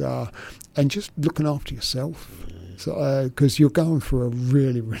 yoga, and just looking after yourself. Because you're going through a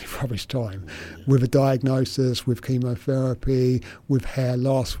really, really rubbish time with a diagnosis, with chemotherapy, with hair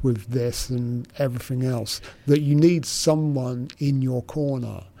loss, with this and everything else, that you need someone in your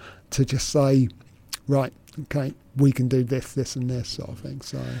corner to just say, right, okay, we can do this, this and this sort of thing.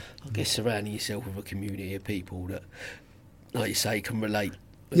 So I guess surrounding yourself with a community of people that, like you say, can relate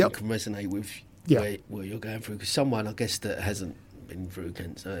and can resonate with where you're going through. Because someone, I guess, that hasn't been through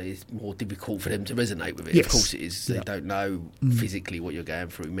cancer, it's more difficult for them to resonate with it. Of course it is. They don't know physically what you're going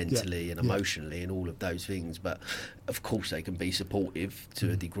through, mentally and emotionally and all of those things, but of course they can be supportive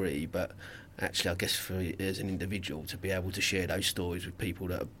to a degree. But actually, I guess as an individual, to be able to share those stories with people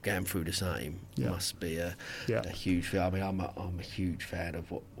that are going through the same must be a huge thing. I mean, I'm a huge fan of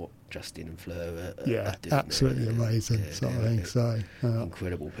what Justin and Fleur are doing. Absolutely amazing sort of thing. So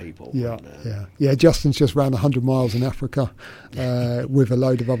incredible people. Justin's just ran 100 miles in Africa with a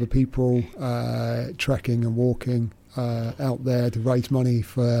load of other people, trekking and walking out there to raise money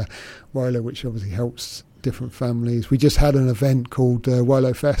for WOLO, which obviously helps different families. We just had an event called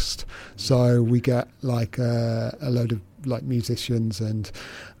WOLO Fest, so we get a load of musicians and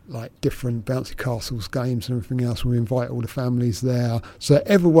different bouncy castles games and everything else. We invite all the families there, so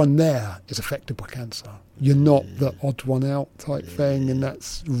everyone there is affected by cancer. You're not the odd one out type thing, and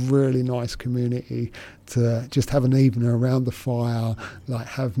that's really nice community to just have an evening around the fire,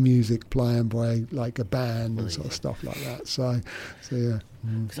 have music playing by a band and sort of stuff like that. So yeah.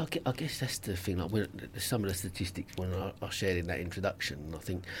 Because I guess that's the thing. Some of the statistics when I shared in that introduction, I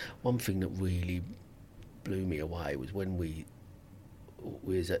think one thing that really blew me away was when we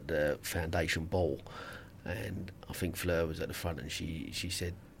was at the foundation ball, and I think Fleur was at the front, and she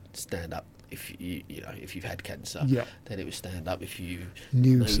said, "Stand up if if you've had cancer." Then it was stand up if you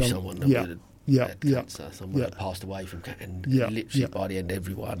knew someone that had cancer, someone that passed away from cancer, and literally by the end,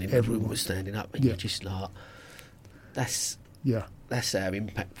 everyone in the room was standing up, and you're just like, that's how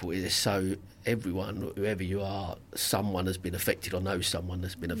impactful it is. So everyone, whoever you are, someone has been affected or knows someone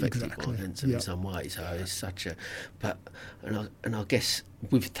that's been affected by cancer in some way. So it's such a, and I guess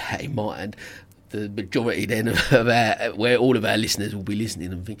with that in mind, the majority then of our, where all of our listeners will be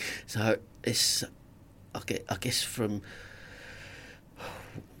listening and think. So it's, I guess from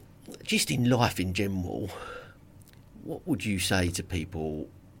just in life in general, what would you say to people,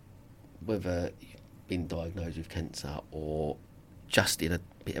 whether you've been diagnosed with cancer or just in a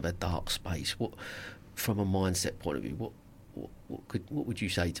bit of a dark space? What, from a mindset point of view, what would you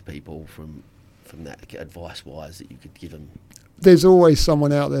say to people from that, advice wise, that you could give them? There's always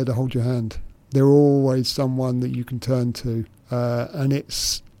someone out there to hold your hand. There's always someone that you can turn to, and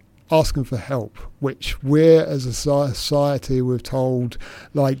it's asking for help, which we're, as a society, we're told,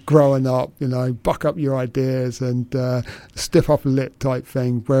 like growing up, buck up your ideas and stiff upper lip type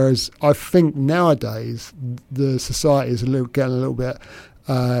thing. Whereas I think nowadays the society is getting a little bit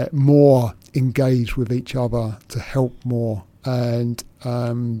more engaged with each other to help more, and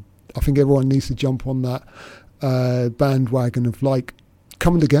I think everyone needs to jump on that bandwagon of like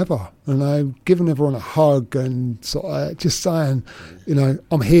coming together, giving everyone a hug and sort of just saying,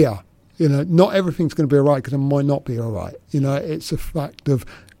 I'm here. Not everything's going to be all right because it might not be all right. It's a fact of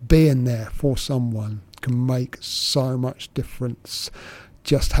being there for someone can make so much difference.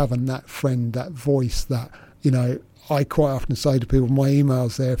 Just having that friend, that voice, that, I quite often say to people, my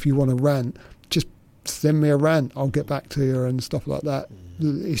email's there. If you want to rant, just send me a rant. I'll get back to you and stuff like that.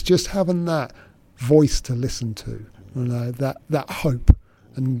 It's just having that voice to listen to, that hope.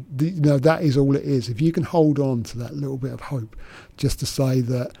 And, that is all it is. If you can hold on to that little bit of hope, just to say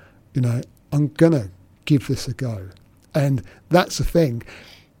that, I'm going to give this a go. And that's the thing.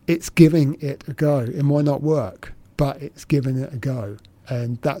 It's giving it a go. It might not work, but it's giving it a go.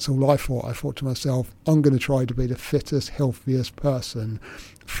 And that's all I thought. I thought to myself, I'm going to try to be the fittest, healthiest person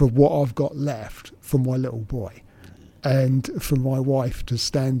for what I've got left for my little boy. And for my wife to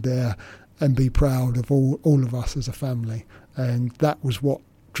stand there and be proud of all of us as a family. And that was what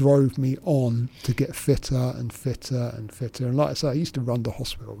drove me on to get fitter and fitter and fitter. And like I say, I used to run to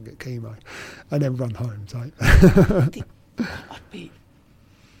hospital and get chemo and then run home. So.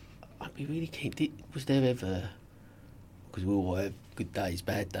 I'd be really keen. Was there ever, because we all have good days,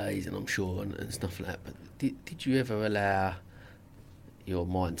 bad days, and I'm sure, and stuff like that, but did you ever allow your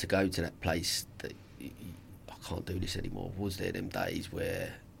mind to go to that place that I can't do this anymore? Was there them days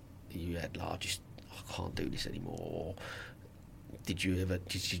where you had I can't do this anymore? Or did you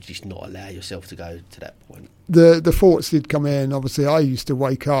just not allow yourself to go to that point? The thoughts did come in. Obviously, I used to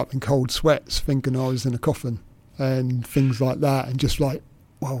wake up in cold sweats thinking I was in a coffin and things like that, and just like,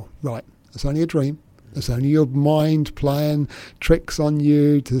 well, right, it's only a dream. It's only your mind playing tricks on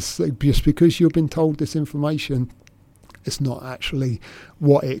you just because you've been told this information. It's not actually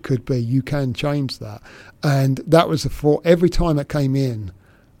what it could be. You can change that. And that was the thought every time it came in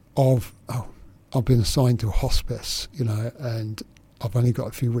of, I've been assigned to a hospice, and I've only got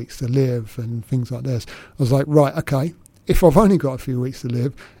a few weeks to live and things like this. I was like, right, okay, if I've only got a few weeks to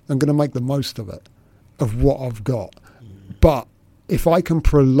live, I'm going to make the most of it, of what I've got. But if I can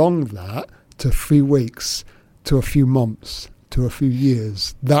prolong that to a few weeks, to a few months, to a few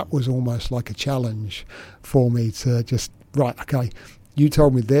years, that was almost like a challenge for me to just, right, okay, you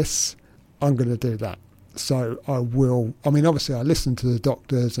told me this, I'm going to do that. So I will, obviously I listened to the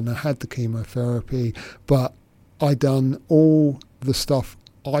doctors and I had the chemotherapy, but I done all the stuff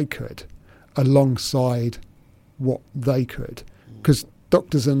I could alongside what they could. Because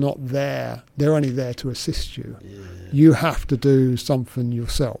doctors are not there, they're only there to assist you. Yeah. You have to do something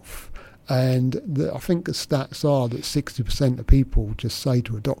yourself. And I think the stats are that 60% of people just say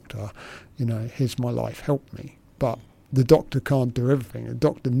to a doctor, here's my life, help me. But the doctor can't do everything. The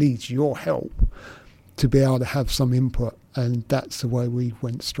doctor needs your help to be able to have some input, and that's the way we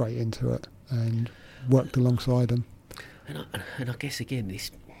went straight into it and worked alongside them. And I guess again,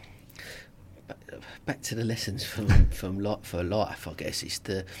 this back to the lessons for life. I guess it's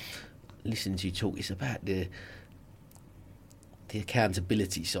the listening to you talk. It's about the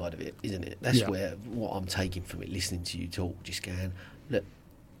accountability side of it, isn't it? That's where what I'm taking from it. Listening to you talk, just going, look,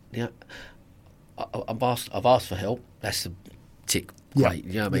 I've asked for help. That's the tick. Great,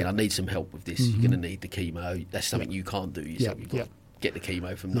 you know what I mean? I need some help with this. Mm-hmm. You're going to need the chemo. That's something you can't do yourself. You've got to get the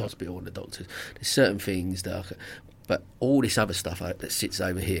chemo from the hospital and the doctors. There's certain things but all this other stuff that sits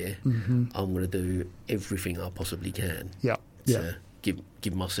over here, I'm going to do everything I possibly can to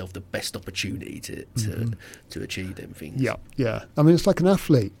give myself the best opportunity to achieve them things. Yeah. It's like an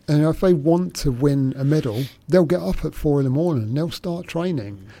athlete, and if they want to win a medal, they'll get up at 4 a.m. and they'll start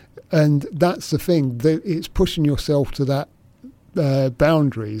training, and that's the thing. It's pushing yourself to that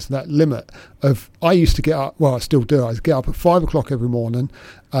boundaries, that limit of, I used to get up, well, I still do, I get up at 5 o'clock every morning,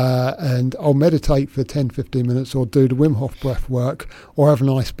 and I'll meditate for 10, 15 minutes, or do the Wim Hof breath work, or have an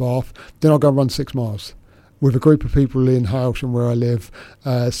ice bath. Then I'll go run 6 miles with a group of people in Hailsham where I live,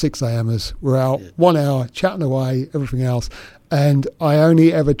 6 a.m.ers. We're out 1 hour, chatting away, everything else. And I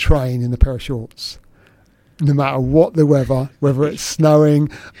only ever train in a pair of shorts. No matter what the weather, whether it's snowing,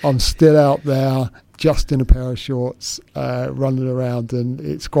 I'm still out there just in a pair of shorts, running around. And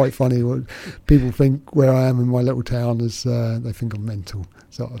it's quite funny when people think where I am in my little town is, they think I'm mental,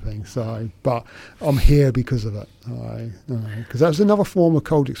 sort of thing. So, but I'm here because of it. Because that was another form of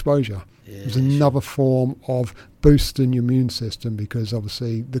cold exposure. It was another form of boosting your immune system, because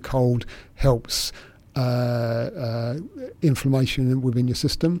obviously the cold helps inflammation within your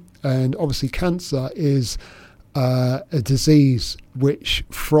system. And obviously cancer is a disease which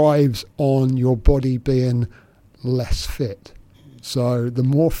thrives on your body being less fit. So the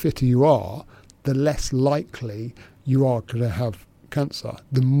more fitter you are, the less likely you are going to have cancer.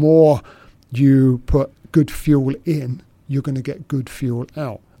 The more you put good fuel in, you're going to get good fuel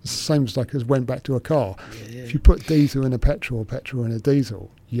out. It's the same as went back to a car. If you put diesel in a petrol, petrol in a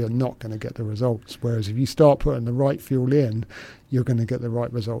diesel, you're not going to get the results. Whereas if you start putting the right fuel in, you're going to get the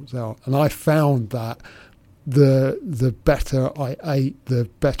right results out. And I found that the better I ate, the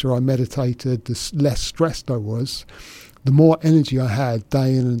better I meditated, the less stressed I was, the more energy I had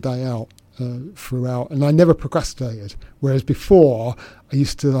day in and day out throughout. And I never procrastinated. Whereas before, I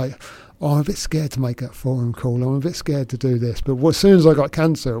used to I'm a bit scared to make that phone call. I'm a bit scared to do this. But as soon as I got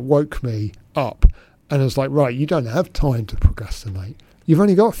cancer, it woke me up. And I was like, right, you don't have time to procrastinate. You've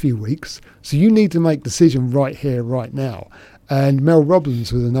only got a few weeks. So you need to make a decision right here, right now. And Mel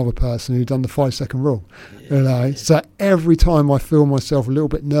Robbins was another person who done the 5-second rule. So every time I feel myself a little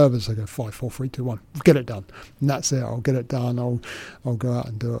bit nervous, I go 5, 4, 3, 2, 1. Get it done. And that's it. I'll get it done. I'll go out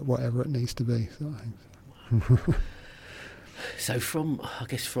and do it, whatever it needs to be. So from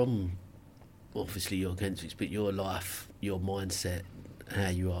obviously your cancer, but your life, your mindset, how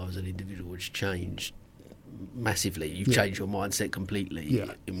you are as an individual has changed massively. You've changed your mindset completely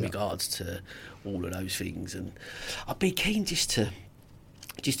in regards to all of those things. And I'd be keen just to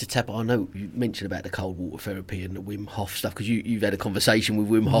tap. I know you mentioned about the cold water therapy and the Wim Hof stuff, because you've had a conversation with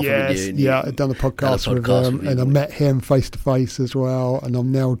Wim Hof, haven't you? And I've done a podcast with him, and I met him face to face as well. And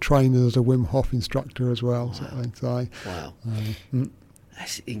I'm now training as a Wim Hof instructor as well. Wow. Wow.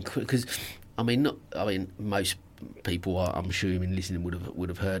 That's incredible. Because most people, I'm assuming listening would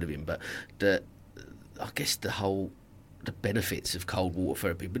have heard of him, but I guess the benefits of cold water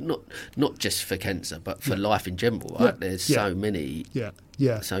therapy, but not just for cancer, but for life in general, right? There's so many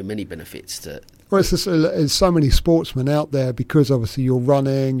benefits to. Well, there's so many sportsmen out there, because obviously you're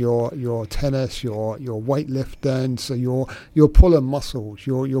running, you're tennis, you're weightlifting, so you're pulling muscles,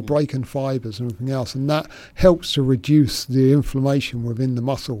 you're breaking fibres and everything else, and that helps to reduce the inflammation within the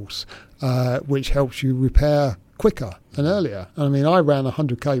muscles, which helps you repair quicker and earlier. I mean, I ran a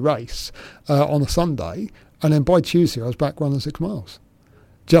 100k race on a Sunday, and then by Tuesday I was back running 6 miles,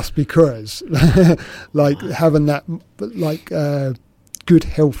 just because having that good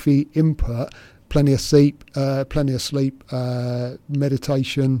healthy input. Plenty of sleep,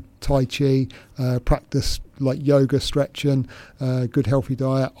 meditation, Tai Chi, practice like yoga, stretching, good healthy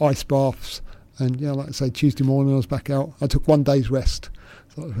diet, ice baths, and like I say, Tuesday morning I was back out. I took 1 day's rest.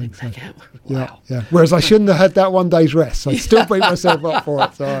 Sort of thing. Wow. Yeah. Whereas I shouldn't have had that 1 day's rest. So I still beat myself up for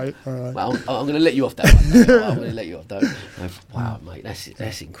it. So, all right. Well, I'm going to let you off that one. I'm going to let you off that one. Wow, mate,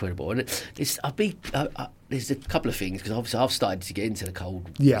 that's incredible. And there's a couple of things, because obviously I've started to get into the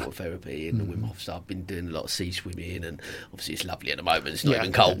cold water therapy and the Wim Hof stuff. I've been doing a lot of sea swimming, and obviously it's lovely at the moment. It's not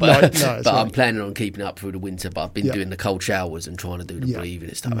even cold, but I'm planning on keeping up through the winter. But I've been doing the cold showers and trying to do the breathing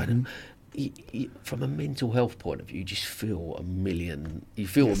and stuff. And from a mental health point of view, you just feel $1 million. You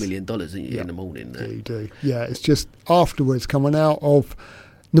feel $1 million in the morning. Yeah, you do. Yeah, it's just afterwards, coming out of,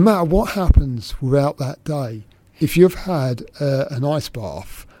 no matter what happens throughout that day, if you've had an ice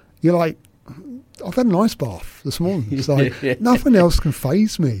bath, you're like, I've had an ice bath this morning. It's like nothing else can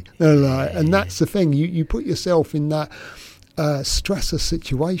faze me. And that's the thing. You put yourself in that stressor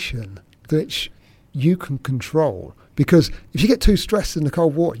situation which you can control. Because if you get too stressed in the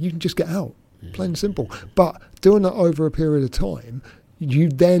cold water, you can just get out, plain and simple. But doing that over a period of time, you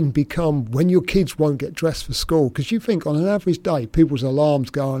then become, when your kids won't get dressed for school, because you think on an average day, people's alarms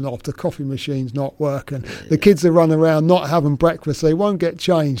going off, the coffee machine's not working, the kids are running around not having breakfast, they won't get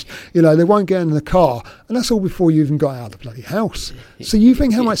changed, they won't get in the car, and that's all before you even got out of the bloody house. So you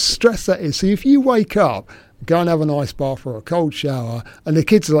think how much stress that is. So if you wake up, go and have an ice bath or a cold shower, and the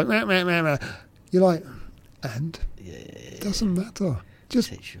kids are like, meh, meh, meh, meh, you're like, And it doesn't matter. Just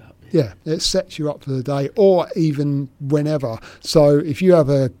sets you up. It sets you up for the day, or even whenever. So if you have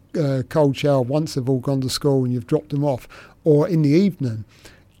a cold shower once they've all gone to school and you've dropped them off, or in the evening,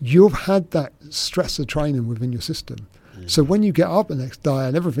 you've had that stress of training within your system. So when you get up the next day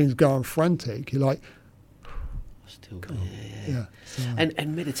and everything's going frantic, you're like, still go on. So.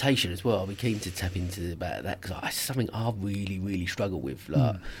 And meditation as well. I'll be keen to tap into about that, because it's something I really, really struggle with.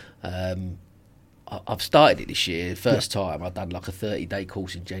 Like, I've started it this year. First time I've done like a 30-day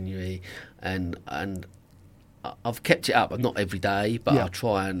course in January, and I've kept it up. Not every day, but I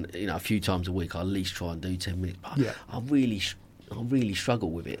try and a few times a week I at least try and do 10 minutes. But I really struggle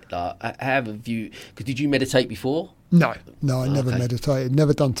with it. Like, because did you meditate before? No, I never meditated.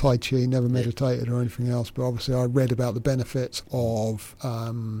 Never done Tai Chi, never meditated or anything else. But obviously I read about the benefits of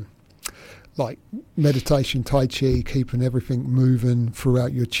like meditation, Tai Chi, keeping everything moving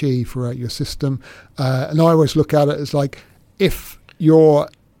throughout your chi, throughout your system. And I always look at it as like, if you're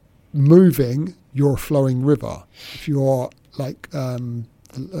moving, you're a flowing river. If you're like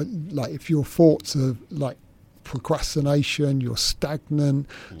if your thoughts are like procrastination, you're stagnant,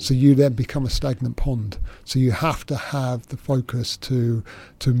 so you then become a stagnant pond. So you have to have the focus to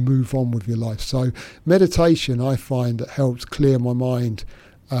move on with your life. So meditation, I find, that helps clear my mind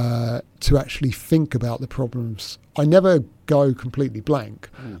to actually think about the problems. I never go completely blank.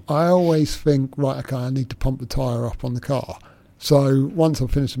 I always think, right, okay, I need to pump the tyre up on the car. So once I've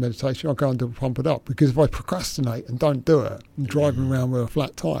finished the meditation, I'll go and pump it up, because if I procrastinate and don't do it, I'm driving around with a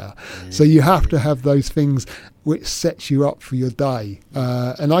flat tyre. So you have to have those things which sets you up for your day.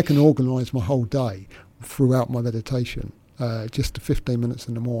 And I can organise my whole day throughout my meditation, just to 15 minutes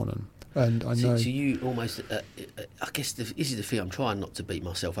in the morning. And I know. So you almost, I guess this is the thing. I'm trying not to beat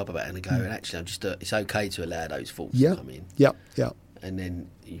myself up about it and go, and actually, I'm just. It's okay to allow those thoughts to come in. Yeah. And then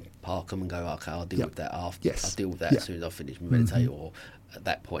you park them and go, okay, I'll deal with that after. Yes. I'll deal with that as soon as I finish my meditate, or at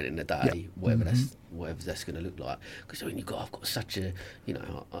that point in the day, whatever that's going to look like. Because I've got such a,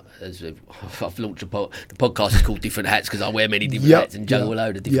 as I've launched the podcast is called Different Hats, because I wear many different hats and juggle a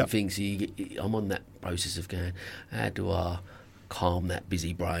load of different things. So I'm on that process of going, how do I calm that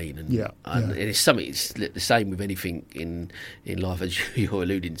busy brain? And it's something. It's the same with anything in life, as you're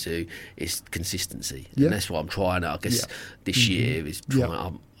alluding to. It's consistency, and that's what I'm trying to. I guess this year is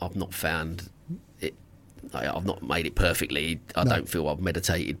trying. I've not found it. I've not made it perfectly. I don't feel I've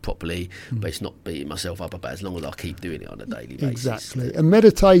meditated properly, but it's not beating myself up about, as long as I keep doing it on a daily basis. Exactly. And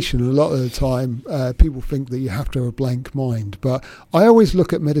meditation, a lot of the time, people think that you have to have a blank mind, but I always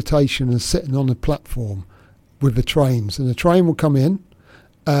look at meditation as sitting on a platform with the trains, and the train will come in,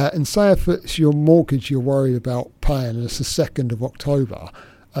 and say if it's your mortgage you're worried about paying, and it's the 2nd of October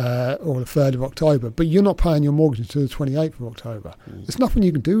or the 3rd of October, but you're not paying your mortgage until the 28th of October. There's nothing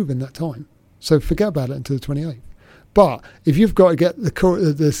you can do within that time, so forget about it until the 28th. But if you've got to get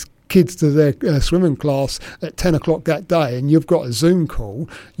the kids to their swimming class at 10 o'clock that day, and you've got a Zoom call,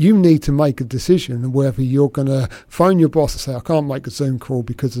 you need to make a decision whether you're going to phone your boss and say, I can't make a Zoom call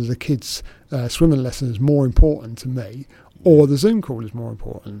because of the kids' swimming lesson is more important to me, or the Zoom call is more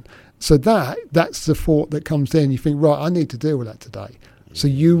important. So that's the thought that comes in. You think, right, I need to deal with that today. So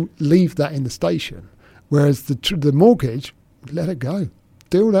you leave that in the station. Whereas the mortgage, let it go.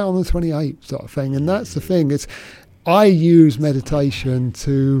 Deal with that on the 28th sort of thing. And that's the thing. I use meditation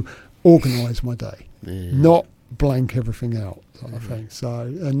to organise my day, not blank everything out sort of thing. So,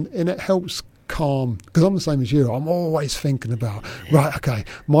 and it helps calm, because I'm the same as you. I'm always thinking about, right, okay,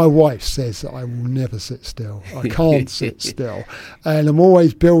 my wife says that I will never sit still. I can't sit still. And I'm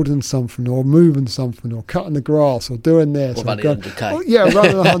always building something or moving something or cutting the grass or doing this. Or running 100k.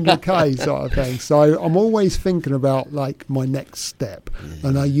 Running 100k sort of thing. So I'm always thinking about like my next step.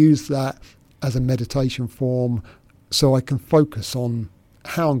 And I use that as a meditation form, so I can focus on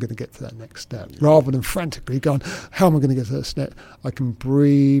how I'm going to get to that next step, rather than frantically going, how am I going to get to that step? I can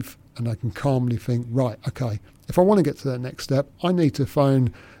breathe and I can calmly think, right, okay, if I want to get to that next step, I need to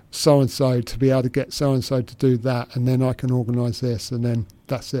phone so-and-so to be able to get so-and-so to do that, and then I can organise this, and then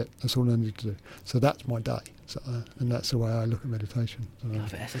that's it. That's all I need to do. So that's my day. So, and that's the way I look at meditation. So,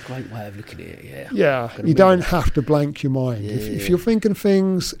 that's a great way of looking at it, Yeah, you don't have to blank your mind. If you're thinking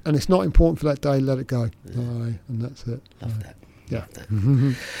things and it's not important for that day, let it go. And that's it. Love that. Yeah.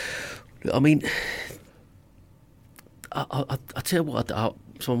 Love that. I mean, I tell you what,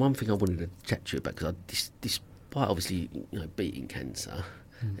 so one thing I wanted to chat to you about, because despite obviously beating cancer,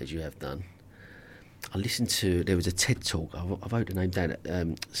 as you have done, I listened to, there was a TED talk, I wrote the name down,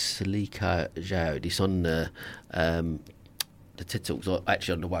 Salika Zhao. It's on the TED talk's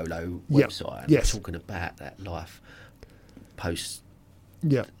actually on the Wolo website. And Yes. Talking about that life post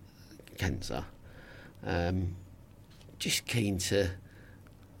cancer. Just keen to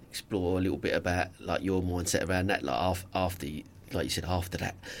explore a little bit about like your mindset around that, like after, like you said, after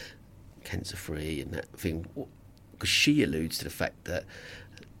that cancer free and that thing, because she alludes to the fact that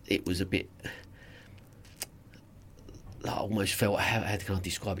it was a bit. Like, I almost felt, how can I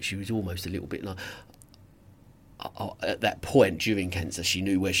describe it? She was almost a little bit like, at that point during cancer, she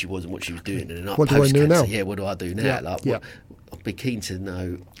knew where she was and what she was doing. And then what do I do now? Yeah, what do I do now? I'd be keen to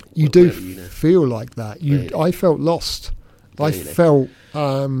know. You do feel like that. Really? I felt lost. Really? I felt...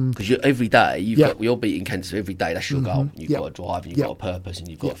 Because every day, you're beating cancer every day. That's your goal. You've got a drive and you've got a purpose and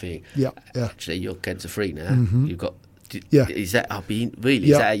you've got a thing. Actually, you're cancer-free now. You've got... Is that is that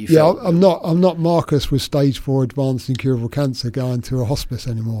how you feel? I'm not Marcus with stage 4 advanced incurable cancer going to a hospice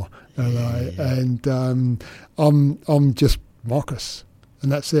anymore. And I'm just Marcus,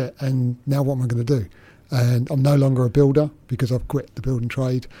 and that's it. And now what am I going to do? And I'm no longer a builder because I've quit the building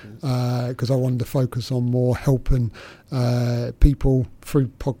trade because I wanted to focus on more helping people through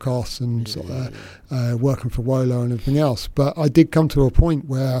podcasts and sort of, working for Wolo and everything else. But I did come to a point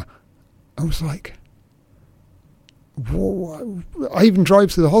where I was like, whoa. I even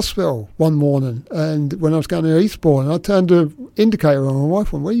drove to the hospital one morning, and when I was going to Eastbourne, I turned the indicator on. My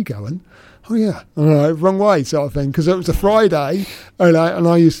wife went, "Where are you going?" "Oh yeah, wrong way," sort of thing, because it was a Friday, and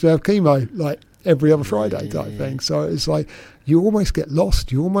I used to have chemo like every other Friday type thing. So it's like you almost get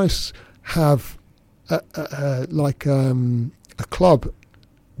lost. You almost have a club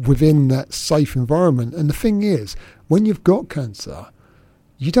within that safe environment. And the thing is, when you've got cancer,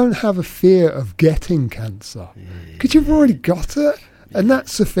 you don't have a fear of getting cancer because you've already got it. And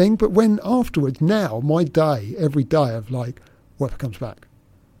that's the thing. But when afterwards, now my day, every day of like, what if it comes back?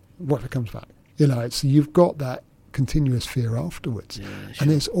 What if it comes back? So you've got that continuous fear afterwards. Yeah, sure.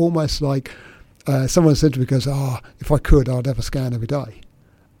 And it's almost like someone said to me, goes, if I could, I'd have a scan every day.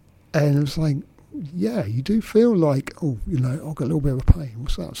 And it was like, yeah, you do feel like, I've got a little bit of a pain.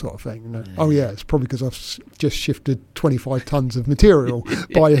 What's that sort of thing? Yeah. Oh, yeah, it's probably because I've just shifted 25 tons of material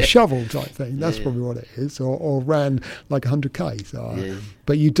by a shovel type thing. That's probably what it is. Or ran like 100K. So,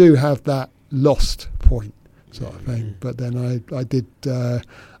 but you do have that lost point sort of thing. But then I'd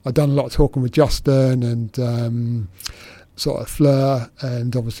done a lot of talking with Justin and sort of Fleur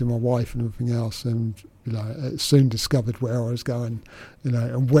and obviously my wife and everything else. And soon discovered where I was going,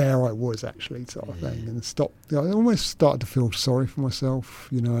 and where I was actually sort of thing, and I almost started to feel sorry for myself,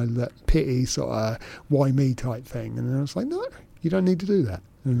 that pity sort of why me type thing. And I was like, no, you don't need to do that,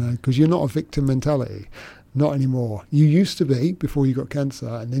 because you're not a victim mentality, not anymore. You used to be before you got cancer,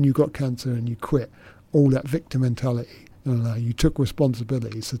 and then you got cancer and you quit all that victim mentality. You took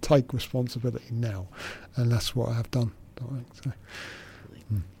responsibility, so take responsibility now, and that's what I have done.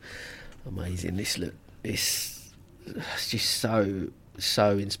 Amazing. It's just so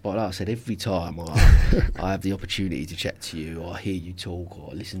inspired. Like I said, every time I have the opportunity to chat to you, or hear you talk,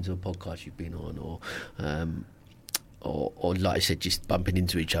 or listen to a podcast you've been on, or like I said, just bumping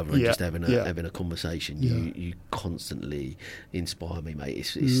into each other and just having a conversation. You constantly inspire me,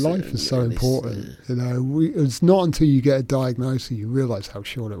 mate. Life is so important. It's not until you get a diagnosis you realise how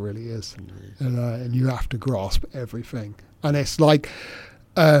short it really is, and you have to grasp everything. And it's like,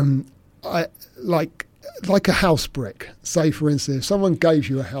 like a house brick. Say, for instance, if someone gave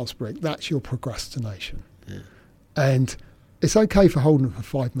you a house brick, that's your procrastination. Yeah. And it's okay for holding it for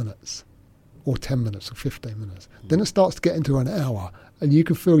 5 minutes or 10 minutes or 15 minutes. Then it starts to get into an hour and you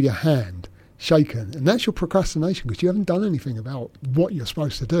can feel your hand shaking. And that's your procrastination because you haven't done anything about what you're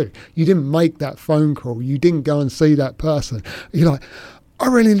supposed to do. You didn't make that phone call. You didn't go and see that person. You're like, I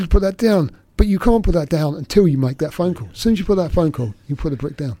really need to put that down. But you can't put that down until you make that phone call. As soon as you put that phone call, you put the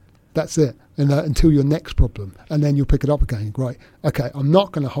brick down. That's it. And until your next problem. And then you'll pick it up again. Right. Okay, I'm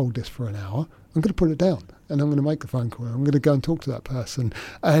not going to hold this for an hour. I'm going to put it down. And I'm going to make the phone call. I'm going to go and talk to that person.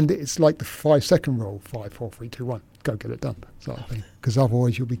 And it's like the 5-second rule. 5, 4, 3, 2, 1. Go get it done. Sort of thing. Because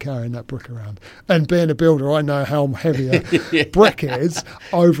otherwise you'll be carrying that brick around. And being a builder, I know how heavy a brick is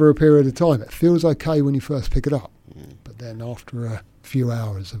over a period of time. It feels okay when you first pick it up. But then after a few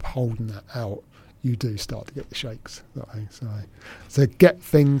hours of holding that out, you do start to get the shakes. So get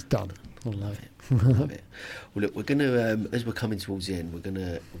things done. I love it. Well, look, we're gonna as we're coming towards the end, we're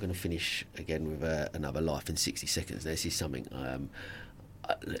gonna finish again with another life in 60 seconds. This is something.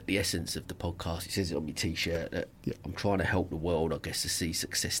 The essence of the podcast. It says it on my T-shirt that I'm trying to help the world, I guess, to see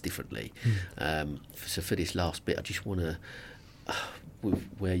success differently. So for this last bit, I just want to, with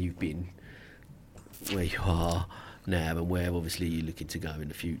where you've been, where you are now, and where obviously you're looking to go in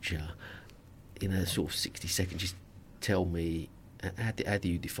the future. In a sort of 60 seconds, just tell me, how do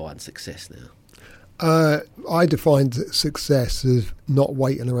you define success now? I define success as not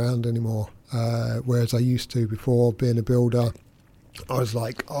waiting around anymore. whereas I used to before being a builder. I was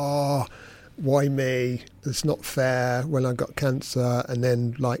like, oh, why me? It's not fair when I got cancer. And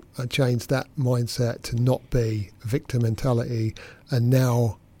then like I changed that mindset to not be a victim mentality. And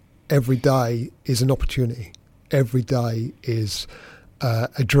now every day is an opportunity. Every day is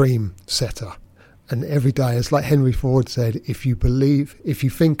a dream setter. And every day, as like Henry Ford said, if you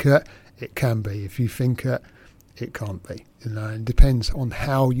think it, it can be. If you think it, it can't be. You know, it depends on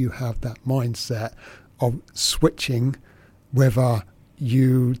how you have that mindset of switching, whether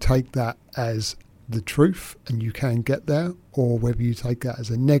you take that as the truth and you can get there, or whether you take that as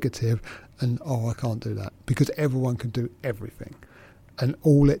a negative and, oh, I can't do that, because everyone can do everything. And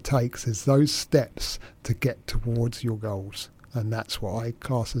all it takes is those steps to get towards your goals. And that's what I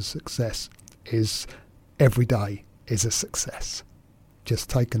class as success, is every day is a success. Just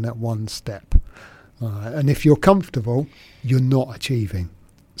taking that one step. And if you're comfortable, you're not achieving.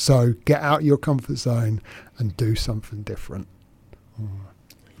 So get out your comfort zone and do something different.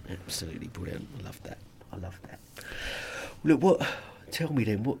 Absolutely brilliant. I love that. Look, tell me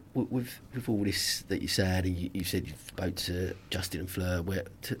then, what with all this that you said, and you said you spoke to Justin and Fleur,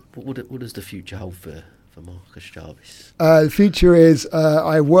 what does the future hold for Marcus Jarvis? The future is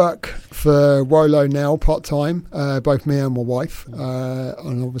I work for Wolo now part-time, both me and my wife,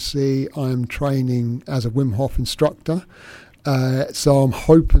 and obviously I'm training as a Wim Hof instructor, so I'm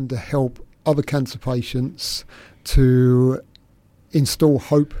hoping to help other cancer patients to install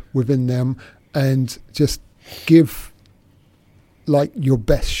hope within them and just give like your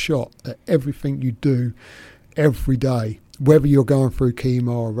best shot at everything you do every day, whether you're going through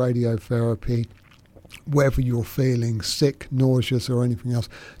chemo or radiotherapy, whether you're feeling sick, nauseous or anything else.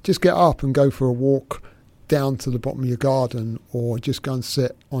 Just get up and go for a walk down to the bottom of your garden, or just go and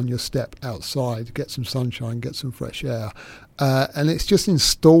sit on your step outside, get some sunshine, get some fresh air. And it's just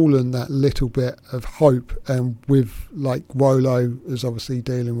installing that little bit of hope. And with like Wolo is obviously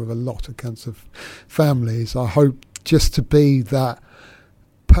dealing with a lot of cancer families, I hope just to be that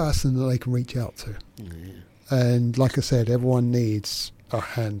person that they can reach out to. Yeah. And like I said, everyone needs a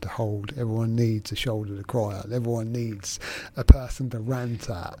hand to hold, everyone needs a shoulder to cry at, everyone needs a person to rant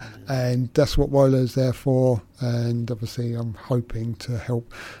at, and that's what Wolo's there for. And obviously I'm hoping to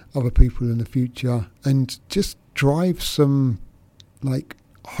help other people in the future and just drive some like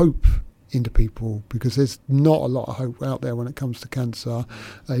hope into people, because there's not a lot of hope out there when it comes to cancer.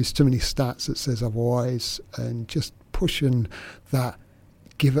 There's too many stats that says otherwise, and just pushing that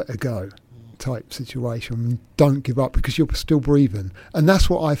give it a go type situation. Don't give up, because you're still breathing. And that's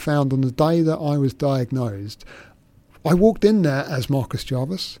what I found on the day that I was diagnosed. I walked in there as Marcus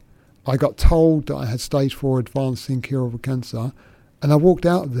Jarvis. I got told that I had stage 4 advanced incurable cancer, and I walked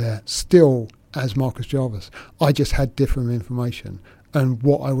out of there still as Marcus Jarvis. I just had different information and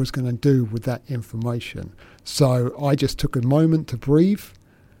what I was going to do with that information. So I just took a moment to breathe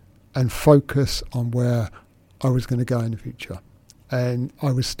and focus on where I was going to go in the future. And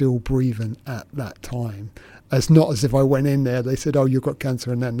I was still breathing at that time. It's not as if I went in there, they said, oh, you've got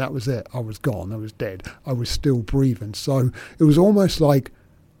cancer, and then that was it. I was gone, I was dead. I was still breathing. So it was almost like,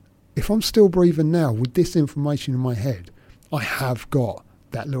 if I'm still breathing now with this information in my head, I have got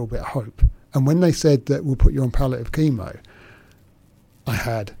that little bit of hope. And when they said that we'll put you on palliative chemo, I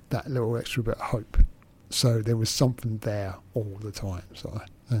had that little extra bit of hope. So there was something there all the time.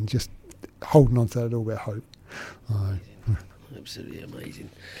 And just holding on to that little bit of hope. Absolutely amazing.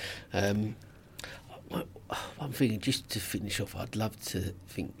 I'm thinking, just to finish off, I'd love to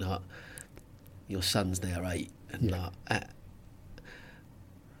think that your son's now 8, and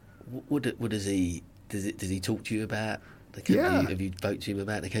what does he talk to you about the cancer? Yeah. Have you spoke to him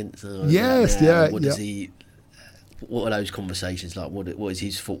about the cancer? Yes, What does he? What are those conversations like? What is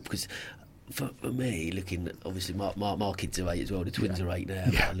his thought? Because for me, looking, obviously my kids are 8 as well. The twins are 8 now.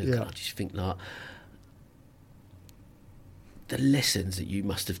 Yeah. But I just think that the lessons that you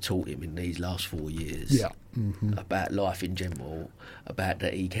must have taught him in these last 4 years about life in general, about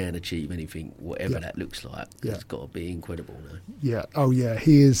that he can achieve anything, whatever that looks like, it's got to be incredible now. Yeah, oh yeah,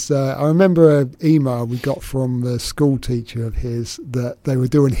 he is. I remember an email we got from a school teacher of his that they were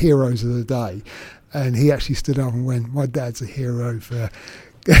doing Heroes of the Day, and he actually stood up and went, my dad's a hero for...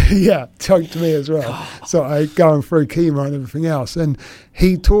 choked me as well. So I going through chemo and everything else, and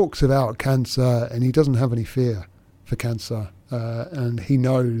he talks about cancer and he doesn't have any fear for cancer. And he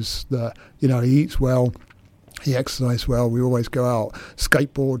knows that, he eats well, He exercised well. We always go out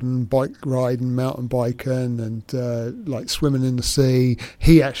skateboarding, bike riding, mountain biking, and like swimming in the sea.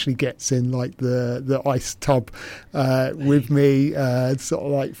 He actually gets in like the ice tub with me, sort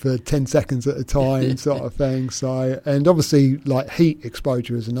of like for 10 seconds at a time, sort of thing. So, and obviously, like heat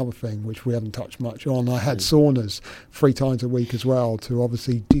exposure is another thing which we haven't touched much on. I had saunas 3 times a week as well to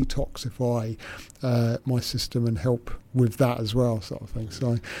obviously detoxify my system and help with that as well, sort of thing.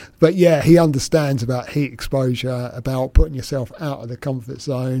 So, but yeah, he understands about heat exposure, about putting yourself out of the comfort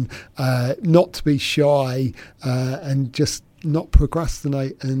zone, not to be shy, and just not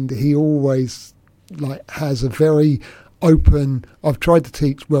procrastinate. And he always like has a very open. I've tried to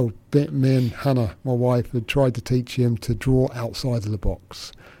teach. Well, me and Hannah, my wife, had tried to teach him to draw outside of the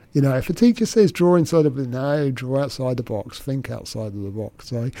box. You know, if a teacher says draw inside of it, no, draw outside the box, think outside of the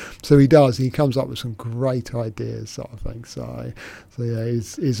box. So he does. He comes up with some great ideas, sort of thing. So yeah,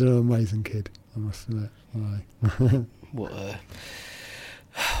 he's an amazing kid, I must admit.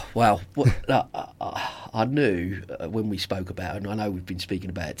 Wow. I knew when we spoke about it, and I know we've been speaking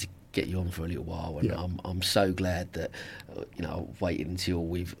about it to get you on for a little while, and I'm so glad that I've waited until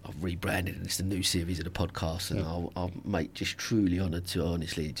I've rebranded and it's the new series of the podcast, and I'll mate, just truly honoured to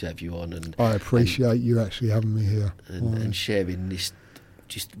have you on, and I appreciate you actually having me here and sharing this.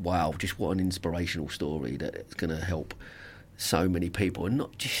 Just what an inspirational story that's going to help so many people, and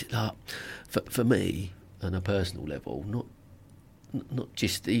not just like for me on a personal level, not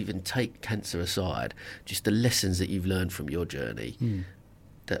just even take cancer aside, just the lessons that you've learned from your journey.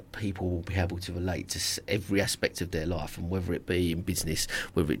 That people will be able to relate to every aspect of their life, and whether it be in business,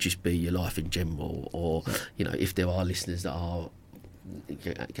 whether it just be your life in general, or if there are listeners that are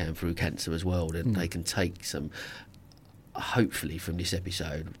going through cancer as well, then they can take some, hopefully from this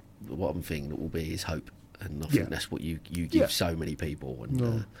episode, one thing that will be is hope, and I think that's what you give so many people,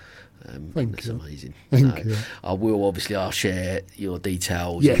 and that's amazing. Thank you. I'll share your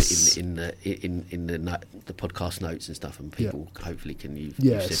details in the podcast notes and stuff, and people hopefully can use.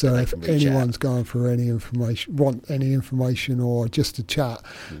 Yeah. So if anyone's going for any information, want any information, or just to chat,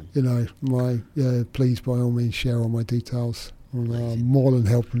 please by all means share all my details. I'm more than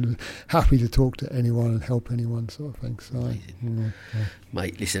happy to talk to anyone and help anyone, sort of thing. So,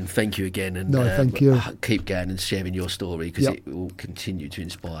 mate, listen, thank you again, and thank you. Keep going and sharing your story, because it will continue to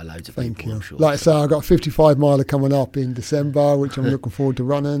inspire loads of people. I'm sure. Like I say, I've got a 55 miler coming up in December, which I'm looking forward to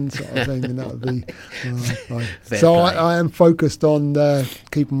running, sort of thing, and that would be. So I am focused on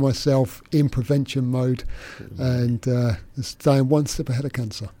keeping myself in prevention mode and staying one step ahead of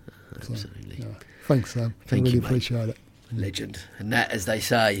cancer. Absolutely. So, thanks, Sam. I really appreciate it. Legend. And that, as they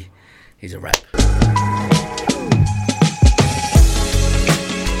say, is a wrap.